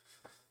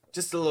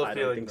 Just a little I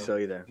don't feeling think though. so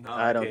either. No,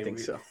 I don't okay. think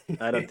We. so.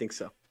 I don't think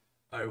so.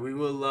 All right. We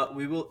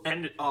will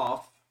end it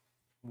off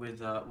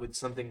with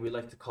something we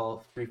like to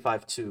call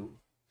 3-5-2. We'll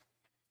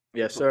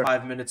Yes, put sir.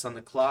 5 minutes on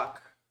the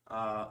clock.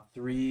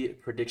 Three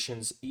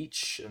predictions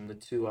each, and the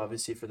two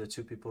obviously for the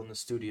two people in the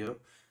studio.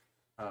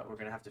 We're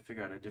gonna have to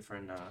figure out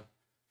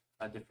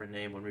a different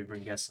name when we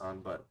bring guests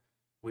on, but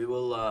we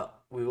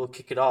will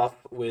kick it off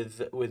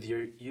with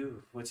your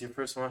you. What's your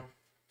first one?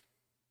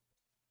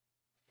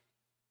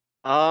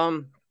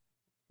 Um,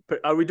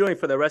 are we doing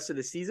for the rest of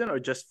the season or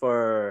just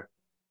for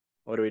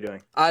what are we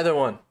doing? Either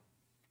one.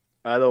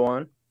 Either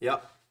one.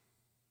 Yep.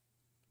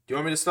 Do you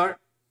want me to start?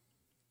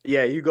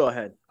 Yeah, you go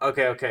ahead.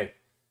 Okay, okay.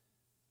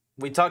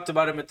 We talked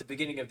about him at the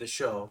beginning of the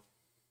show,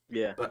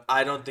 Yeah. but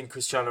I don't think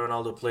Cristiano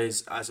Ronaldo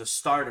plays as a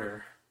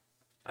starter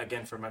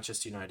again for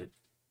Manchester United.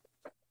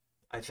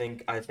 I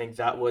think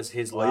that was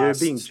his Oh, you're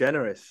being last.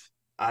 generous.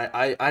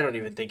 I don't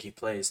even think he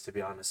plays, to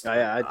be honest.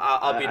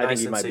 I'll be I think nice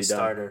he and might say be done.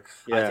 starter.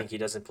 I Yeah. think he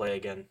doesn't play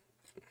again.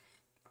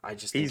 I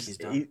just think he's He's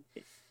done.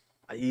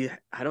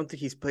 I don't think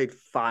he's played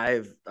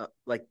five.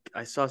 Like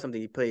I saw something,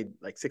 he played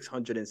like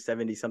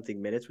 670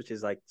 something minutes, which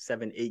is like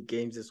 7, 8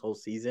 games this whole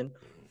season.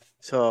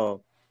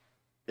 So,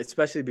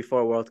 especially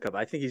before World Cup,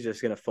 I think he's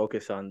just gonna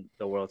focus on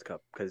the World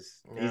Cup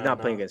because he's Yeah,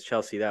 not playing no, against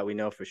Chelsea. That we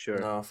know for sure.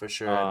 no, for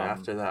sure. And Um,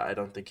 after that, I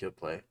don't think he'll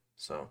play.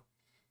 So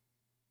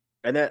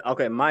and then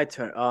okay, my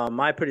turn.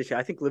 My prediction.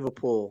 I think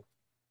Liverpool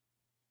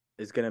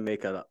is gonna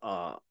make a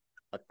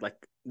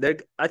like they're.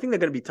 I think they're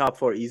gonna be top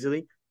four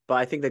easily, but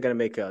I think they're gonna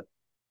make a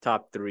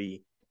top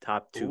three,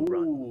 top two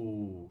run.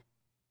 ooh,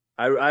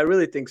 I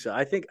really think so.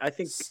 I think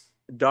S-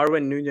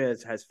 Darwin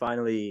Nunez has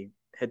finally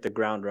hit the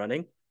ground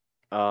running.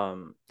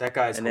 that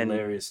guy's And then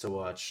hilarious to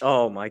watch.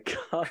 oh my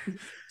god,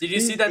 Did you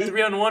see he's that he,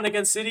 3-on-1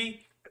 against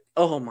City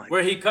oh my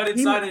where he cut he.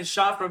 inside and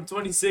shot from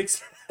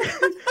 26?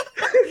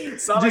 Did you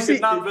Salah could see?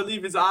 not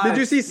believe his Did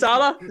you eyes. see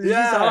Salah? Did you see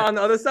Salah Yeah, on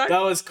the other side?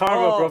 that was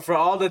karma, bro. Oh, For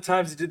all the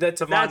times he did that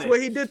to that's Mane.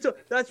 what he did to.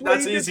 That's what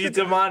That's he did easy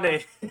to. to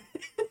Mane.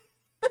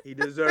 He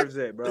deserves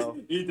it, bro.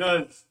 He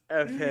does.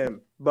 F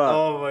him. But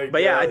Oh my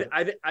but yeah,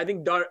 god. I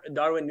think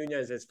Darwin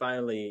Nunez is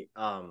finally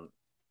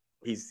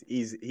he's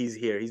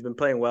here. He's been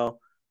playing well.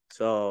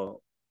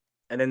 So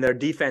and then their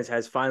defense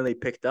has finally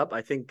picked up.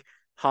 I think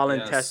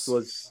Haaland test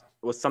Yes.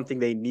 was something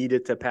they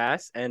needed to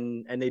pass,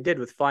 and they did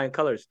with flying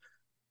colors,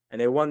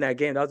 and they won that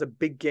game. That was a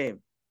big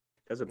game.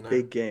 That was a No,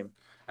 big game.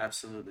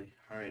 absolutely.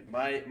 All right.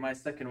 My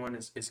second one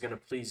is gonna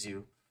please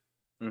you,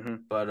 Mm-hmm.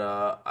 but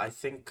I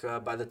think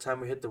by the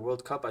time we hit the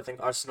World Cup, I think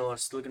Arsenal are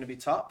still gonna be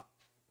top.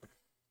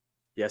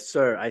 Yes,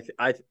 sir.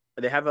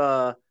 They have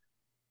an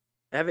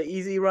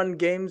easy run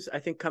games. I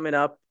think coming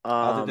up.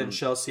 Other than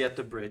Chelsea at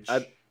the bridge.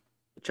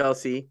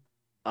 Chelsea.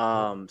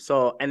 Mhm.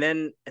 So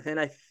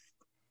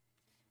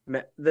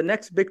the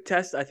next big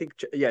test, I think,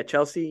 yeah,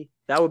 Chelsea. It's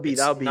That would be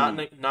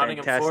Nottingham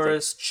fantastic.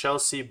 Forest,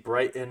 Chelsea,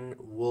 Brighton,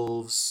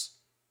 Wolves,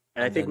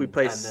 And I think we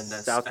play and then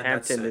that's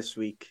Southampton it. this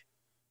week.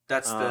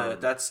 That's Um,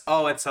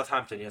 and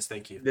Southampton. Yes,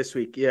 thank you. this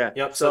week, yeah.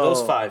 Yep. So those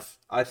So five.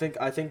 I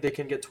think they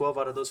can get 12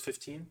 out of those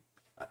 15,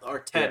 or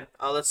 10.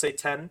 yeah, Let's say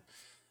 10.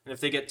 And if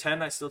they get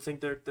 10, I still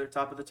think they're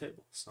top of the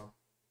table. So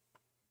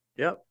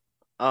yep.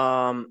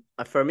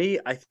 For me,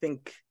 I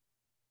think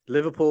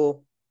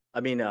Liverpool.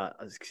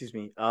 Excuse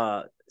me.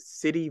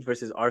 City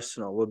versus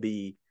Arsenal will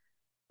be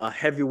a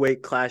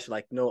heavyweight clash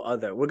like no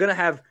other. We're gonna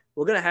have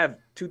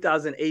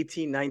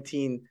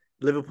 2018-19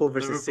 Liverpool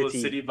versus Liverpool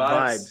City City vibes.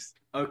 vibes.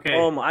 Okay.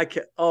 Oh my I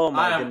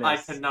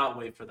goodness. cannot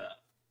wait for that.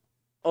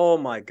 Oh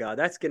my god,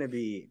 that's gonna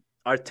be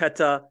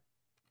Arteta,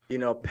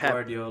 Pep.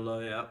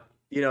 Guardiola,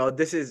 yeah.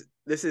 This is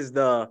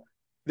the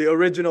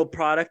original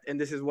product, and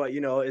this is what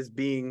is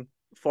being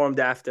formed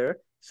after.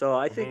 So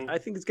I think Hmm. I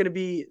think it's gonna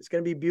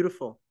be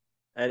beautiful,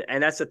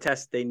 and that's a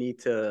test they need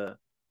to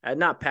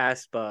not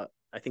pass, but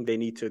I think they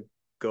need to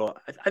go.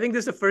 I think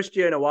this is the first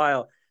year in a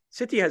while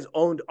City has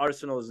owned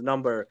Arsenal's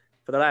number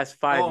for the last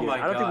five Oh years. my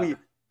god.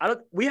 I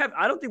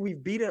don't think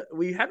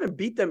we haven't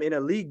beat them in a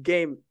league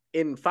game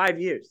in 5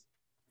 years.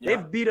 Yeah.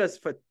 They've beat us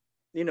for,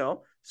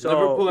 so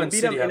Liverpool we and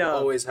beat them City in have a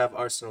always have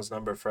Arsenal's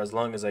number for as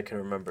long as I can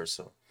remember.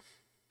 So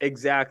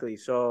exactly.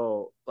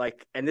 So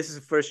like, and this is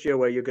the first year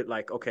where you could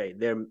like, okay,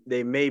 they're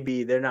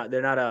not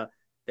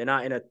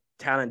in a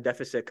talent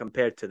deficit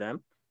compared to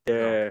them.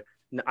 no,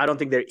 I don't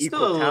think they're still a equal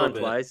little talent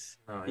bit. wise.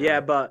 No, Yeah, yeah.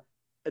 but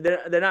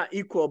they're not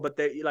equal, but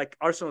they like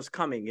Arsenal's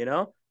coming.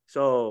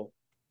 So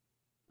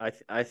I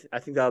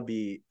think that'll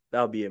be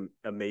an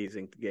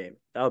amazing game.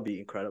 That'll be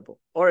incredible.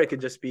 Or it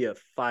could just be a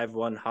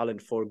 5-1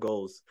 Haaland 4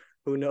 goals.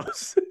 Who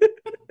knows?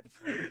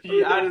 Who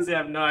You knows? honestly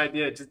have no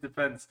idea. It just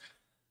depends.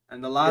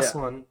 And the last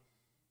Yeah, one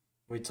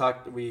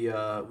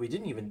we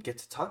didn't even get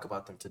to talk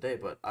about them today,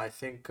 but I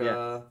think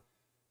yeah.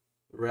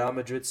 Real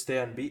Madrid stay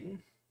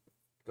unbeaten.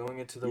 going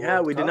into the Yeah,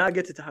 World we did Cup. not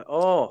get to tie.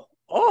 Oh,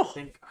 I oh.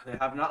 think they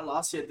have not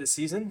lost yet this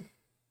season,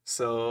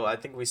 so I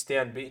think we stay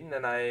unbeaten.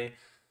 And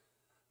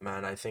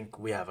I think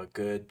we have a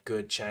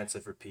good chance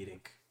of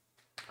repeating.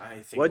 I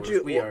think What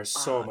you we are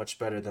so much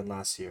better than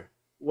last year.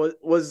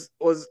 was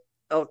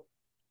El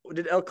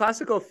did El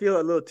Clasico feel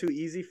a little too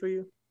easy for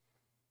you?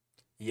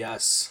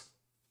 Yes.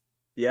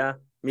 Yeah,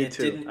 me It too.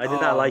 didn't. I did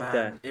not Oh like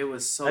that. man, it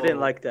was I didn't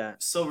so like that.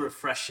 so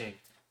refreshing.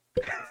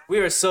 We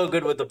were so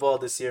good with the ball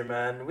this year,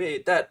 man. We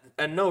that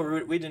and no,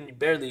 we didn't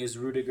barely use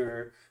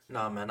Rudiger.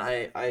 Nah, man.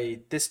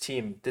 This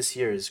team this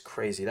year is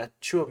crazy. That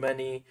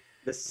Chouameni,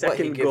 The what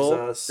he second gives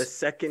goal, the us.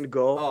 second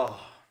goal. Oh,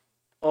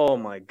 Oh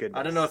my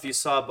I don't know goodness. if you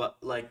saw, but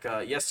like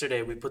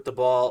yesterday, we put the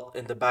ball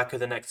in the back of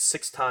the net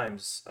 6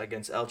 times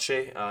against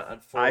Elche,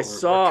 and I four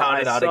were saw,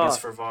 I counted out against saw.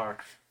 for VAR.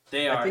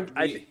 They I are think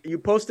we you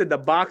posted the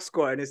box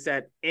score and it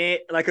said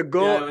like a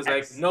Yeah, it goal was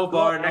like X, no goal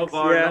bar, no X.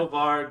 bar, Yeah, no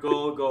bar,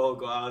 goal, goal,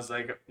 goal. I was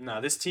like, nah,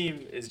 this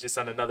team is just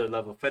on another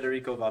level.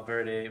 Federico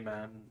Valverde,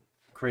 man,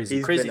 crazy,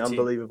 he's been crazy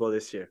team. unbelievable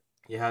this year.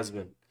 He has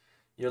been.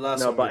 Your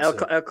last No, one, but good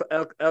sir,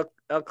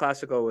 El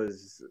Clasico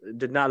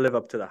did not live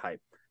up to the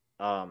hype.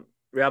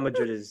 Real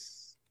Madrid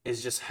is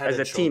is just head as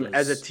and a team,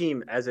 as a shoulders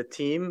team, as a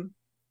team.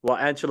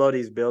 What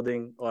Ancelotti's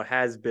building or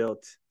has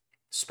built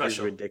is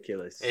special.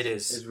 ridiculous. It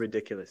Is is.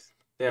 ridiculous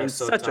They are in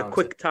so such a talented.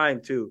 quick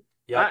time too.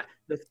 Yep.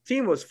 The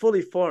team was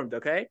fully formed,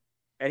 okay,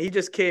 and he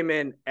just came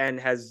in and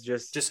has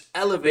just Just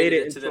made elevated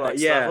it it to the into a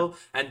next level,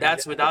 and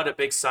that's exactly without a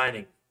big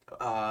signing.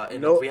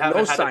 And no we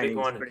no haven't had a big signings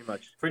one. pretty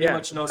much. Pretty Yeah,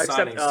 much no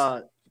except signings.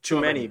 too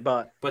many, Chouameni,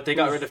 but but they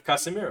got rid who's of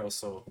Casemiro,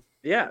 so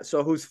yeah.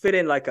 So who's fit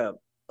in like a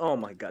oh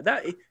my god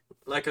that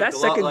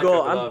second like a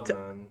goal. glove,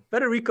 man.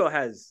 Federico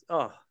has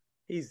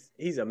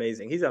he's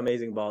amazing. He's an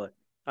amazing baller.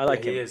 I Yeah,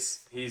 like he him.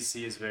 is. He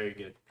is very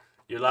good.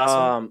 Your last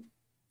one? Um,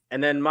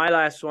 and then my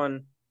last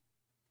one,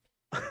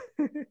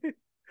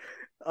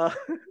 uh,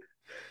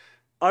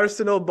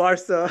 Arsenal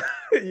Barca.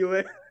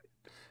 You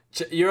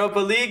Europa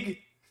League?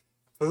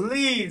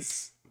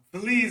 Please.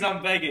 Please,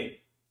 I'm begging.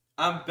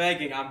 I'm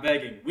begging. I'm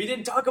begging. We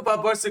didn't talk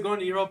about Barca going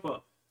to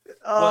Europa.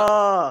 What?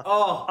 uh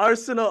Oh,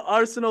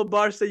 Arsenal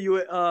Barca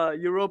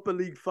Europa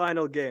League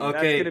final game.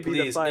 That's okay, gonna be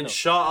the please. final.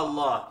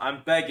 Inshallah.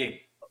 I'm begging.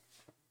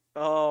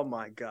 Oh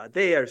my god,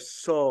 they are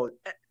so.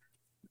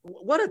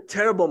 What a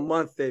terrible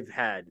month they've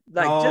had.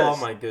 Like Oh just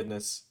my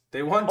goodness.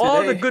 They won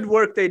all the today. good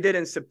work they did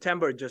in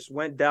September just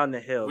went down the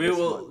hill We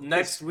this month. will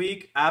next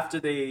week after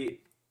they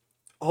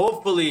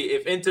hopefully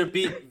if Inter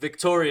beat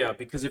Victoria,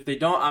 because if they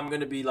don't, I'm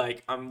gonna be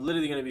like I'm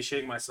literally gonna be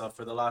shaking myself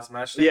for the last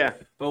match day. Yeah,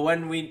 But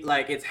when we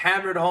like it's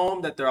hammered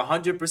home that they're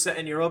 100%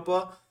 in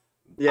Europa,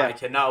 I yeah.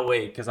 cannot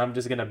wait because I'm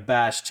just gonna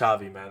bash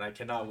Xavi, man. I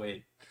cannot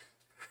wait.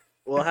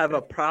 We'll have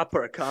a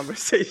proper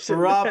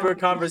conversation Proper then,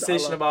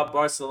 conversation inshallah. about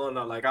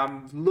Barcelona. Like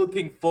I'm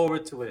looking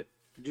forward to it.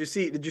 Did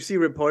you see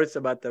reports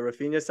about the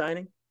Rafinha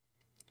signing?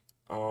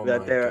 Oh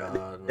That my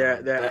God,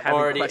 man. they're They're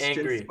having already questions.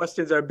 angry.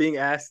 Questions are being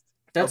asked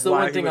That's of the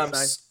one why he thing was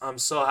signed. I'm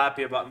so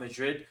happy about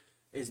Madrid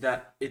is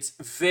that it's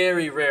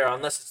very rare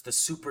unless it's the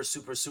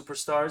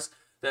superstars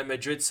that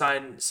Madrid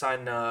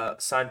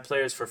sign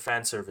players for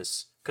fan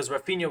service. Because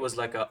Rafinha was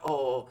like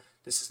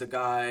this is the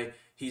guy.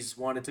 He's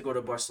wanted to go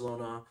to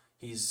Barcelona.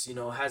 He's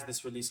has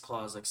this release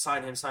clause like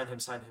sign him, sign him,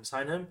 sign him,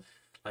 sign him,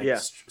 like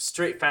Yeah,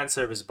 straight fan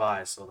service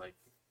buy. So like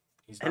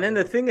he's and not then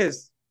the here. thing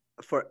is,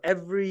 for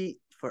every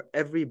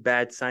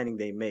bad signing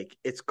they make,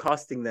 it's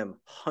costing them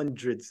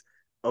hundreds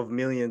of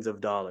millions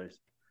of dollars.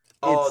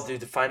 Oh, It's dude,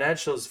 the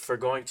financials for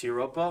going to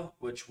Europa,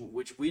 which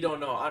we don't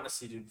know,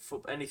 honestly, dude.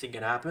 Anything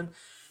can happen,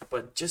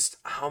 but just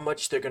how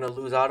much they're gonna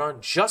lose out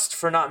on just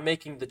for not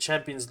making the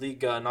Champions League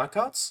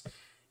knockouts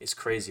is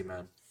crazy,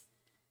 man.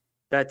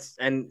 that's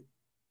and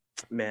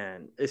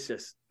man, it's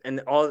just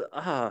and all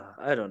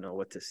I don't know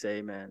what to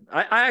say, man.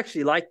 I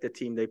actually like the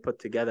team they put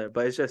together,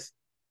 but it's just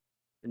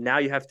now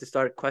you have to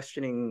start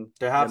questioning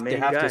the They main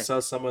have to guy.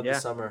 sell someone this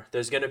Yeah, summer.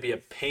 There's gonna be a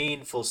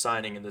painful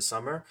signing in the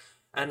summer,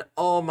 and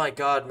oh my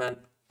God, man,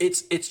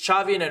 it's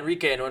Xavi and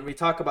Enrique. And when we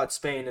talk about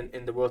Spain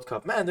in the World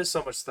Cup, man, there's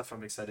so much stuff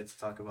I'm excited to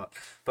talk about.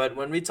 But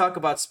when we talk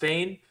about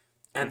Spain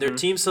and their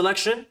hmm team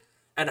selection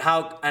and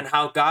how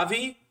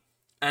Gavi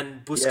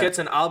and yeah. Busquets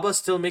and Alba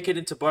still make it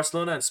into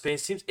Barcelona and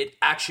Spain's teams, it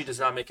actually does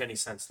not make any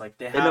sense. Like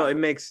they No, have it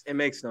makes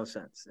no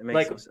sense. It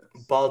makes like no sense.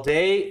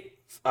 Balde,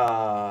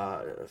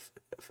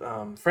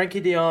 Frankie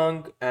De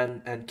Jong,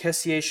 and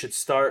Kessié should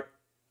start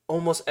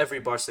almost every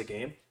Barca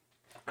game.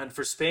 And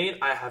for Spain,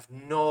 I have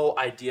no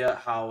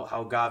idea how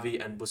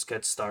Gavi and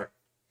Busquets start.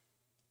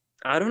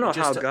 I don't know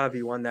how Just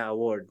Gavi won that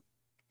award.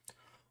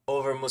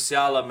 over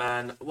Musiala,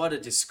 man, what a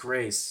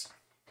disgrace.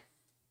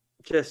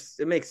 Just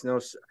it makes no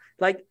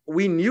like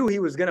we knew he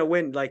was gonna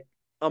win like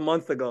a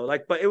month ago.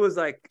 Like, but it was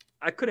like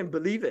I couldn't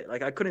believe it.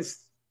 Like I couldn't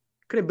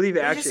believe it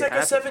He's just actually like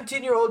a happened.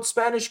 17-year-old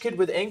Spanish kid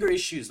with anger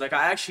issues. Like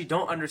I actually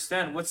don't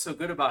understand what's so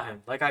good about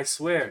him. Like I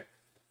swear.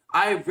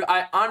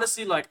 I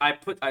honestly like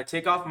I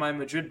take off my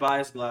Madrid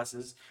bias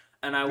glasses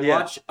and I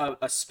Yeah. watch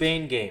a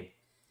Spain game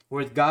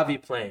with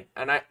Gavi playing,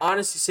 and I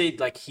honestly say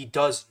like he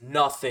does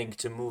nothing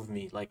to move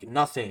me, like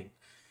nothing.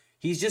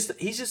 he's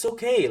just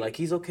okay. Like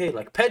he's okay.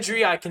 Like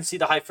Pedri, I can see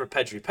the hype for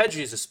Pedri.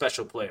 Pedri is a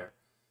special player.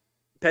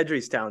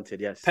 Pedri's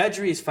talented, yes.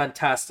 Pedri is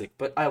fantastic,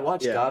 but I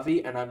watch Yeah.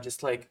 Gavi and I'm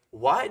just like,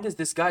 why does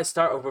this guy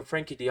start over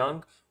Frankie De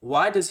Jong?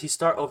 Why does he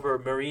start over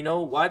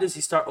Marino? Why does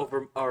he start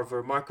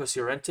over Marcos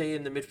Llorente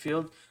in the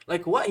midfield?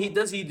 Like, what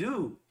does he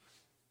do?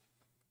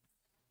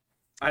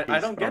 I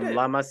He's don't get from it.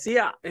 La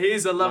Masia.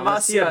 He's a La La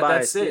Masia Masia. That's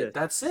bias, it. yes.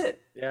 That's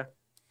it. Yeah.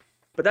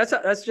 But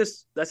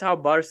that's how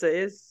Barca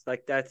is.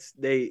 Like that's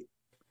they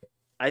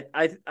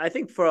I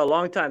think for a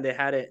long time they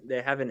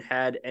haven't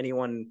had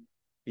anyone,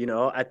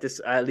 at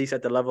least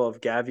at the level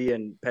of Gavi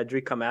and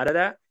Pedri come out of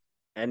that.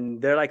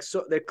 And they're like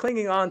they're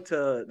clinging on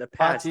to the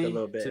past a Fati,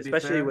 little bit, to be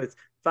especially fair, with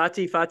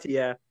Fati,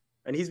 yeah.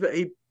 And he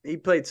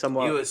played he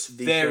somewhat was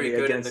very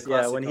decently good in the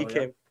against when he Clasico. Yeah.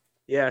 came.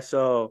 Yeah,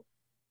 so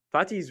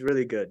Fati's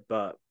really good,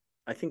 but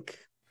I think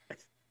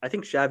I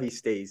think Xavi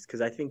stays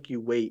because I think you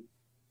wait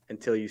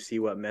until you see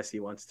what Messi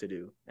wants to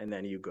do, and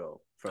then you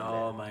go from there.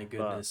 Oh my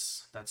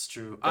goodness, that's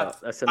true. But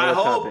that's I another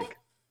hope topic.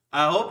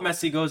 I hope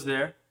Messi goes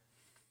there.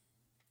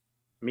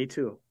 Me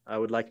too. I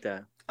would like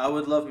that I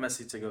would love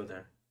Messi to go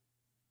there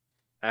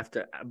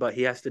but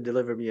he has to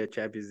deliver me a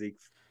Champions League.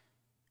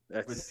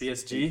 That's with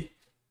PSG.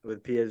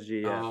 with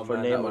PSG, yeah, Oh for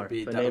man,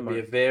 Neymar. that would be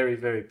a very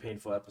very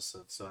painful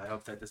episode. So I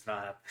hope that does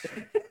not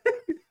happen.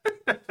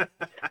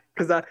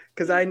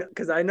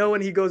 Because I know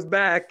when he goes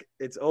back,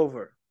 it's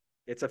over.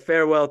 It's a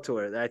farewell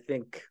tour. I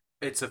think.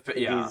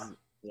 Yeah.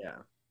 Yeah.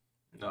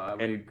 No, I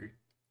would agree.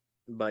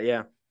 But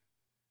yeah,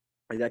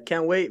 I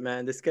can't wait,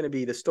 man. This is gonna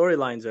be the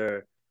storylines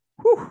are.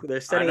 They're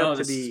setting up to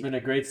this be. has been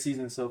a great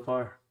season so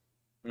far.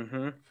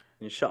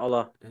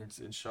 Inshallah. It's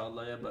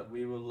inshallah, yeah. But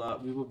we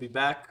will be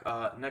back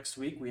next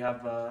week. We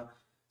have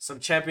some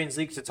Champions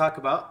League to talk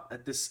about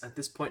at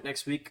this point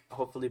next week.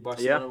 Hopefully,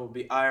 Barcelona will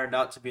be ironed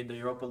out to be in the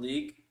Europa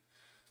League,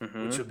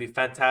 which would be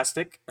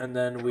fantastic. And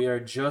then we are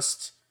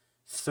just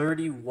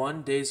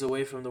 31 days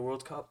away from the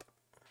World Cup.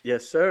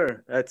 Yes,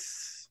 sir.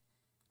 That's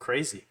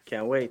crazy.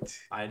 Can't wait.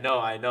 I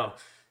know.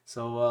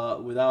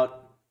 So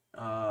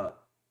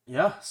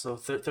so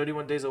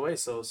 31 days away.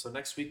 So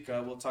next week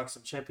we'll talk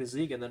some Champions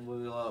League, and then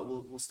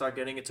we'll start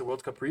getting into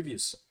World Cup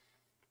previews.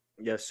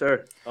 Yes,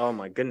 sir. Oh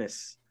my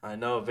goodness. I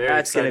know, very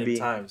exciting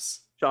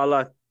times.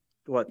 Inshallah,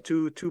 what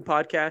two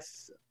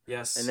podcasts?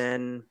 Yes.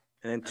 And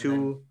then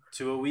two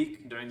a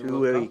week during the 2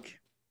 World a Cup. week.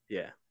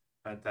 Yeah.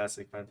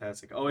 Fantastic.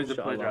 Always a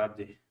pleasure,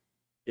 Abdi.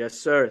 Yes,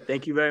 sir.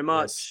 Thank you very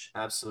much.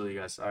 Yes, absolutely,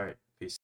 guys. All right.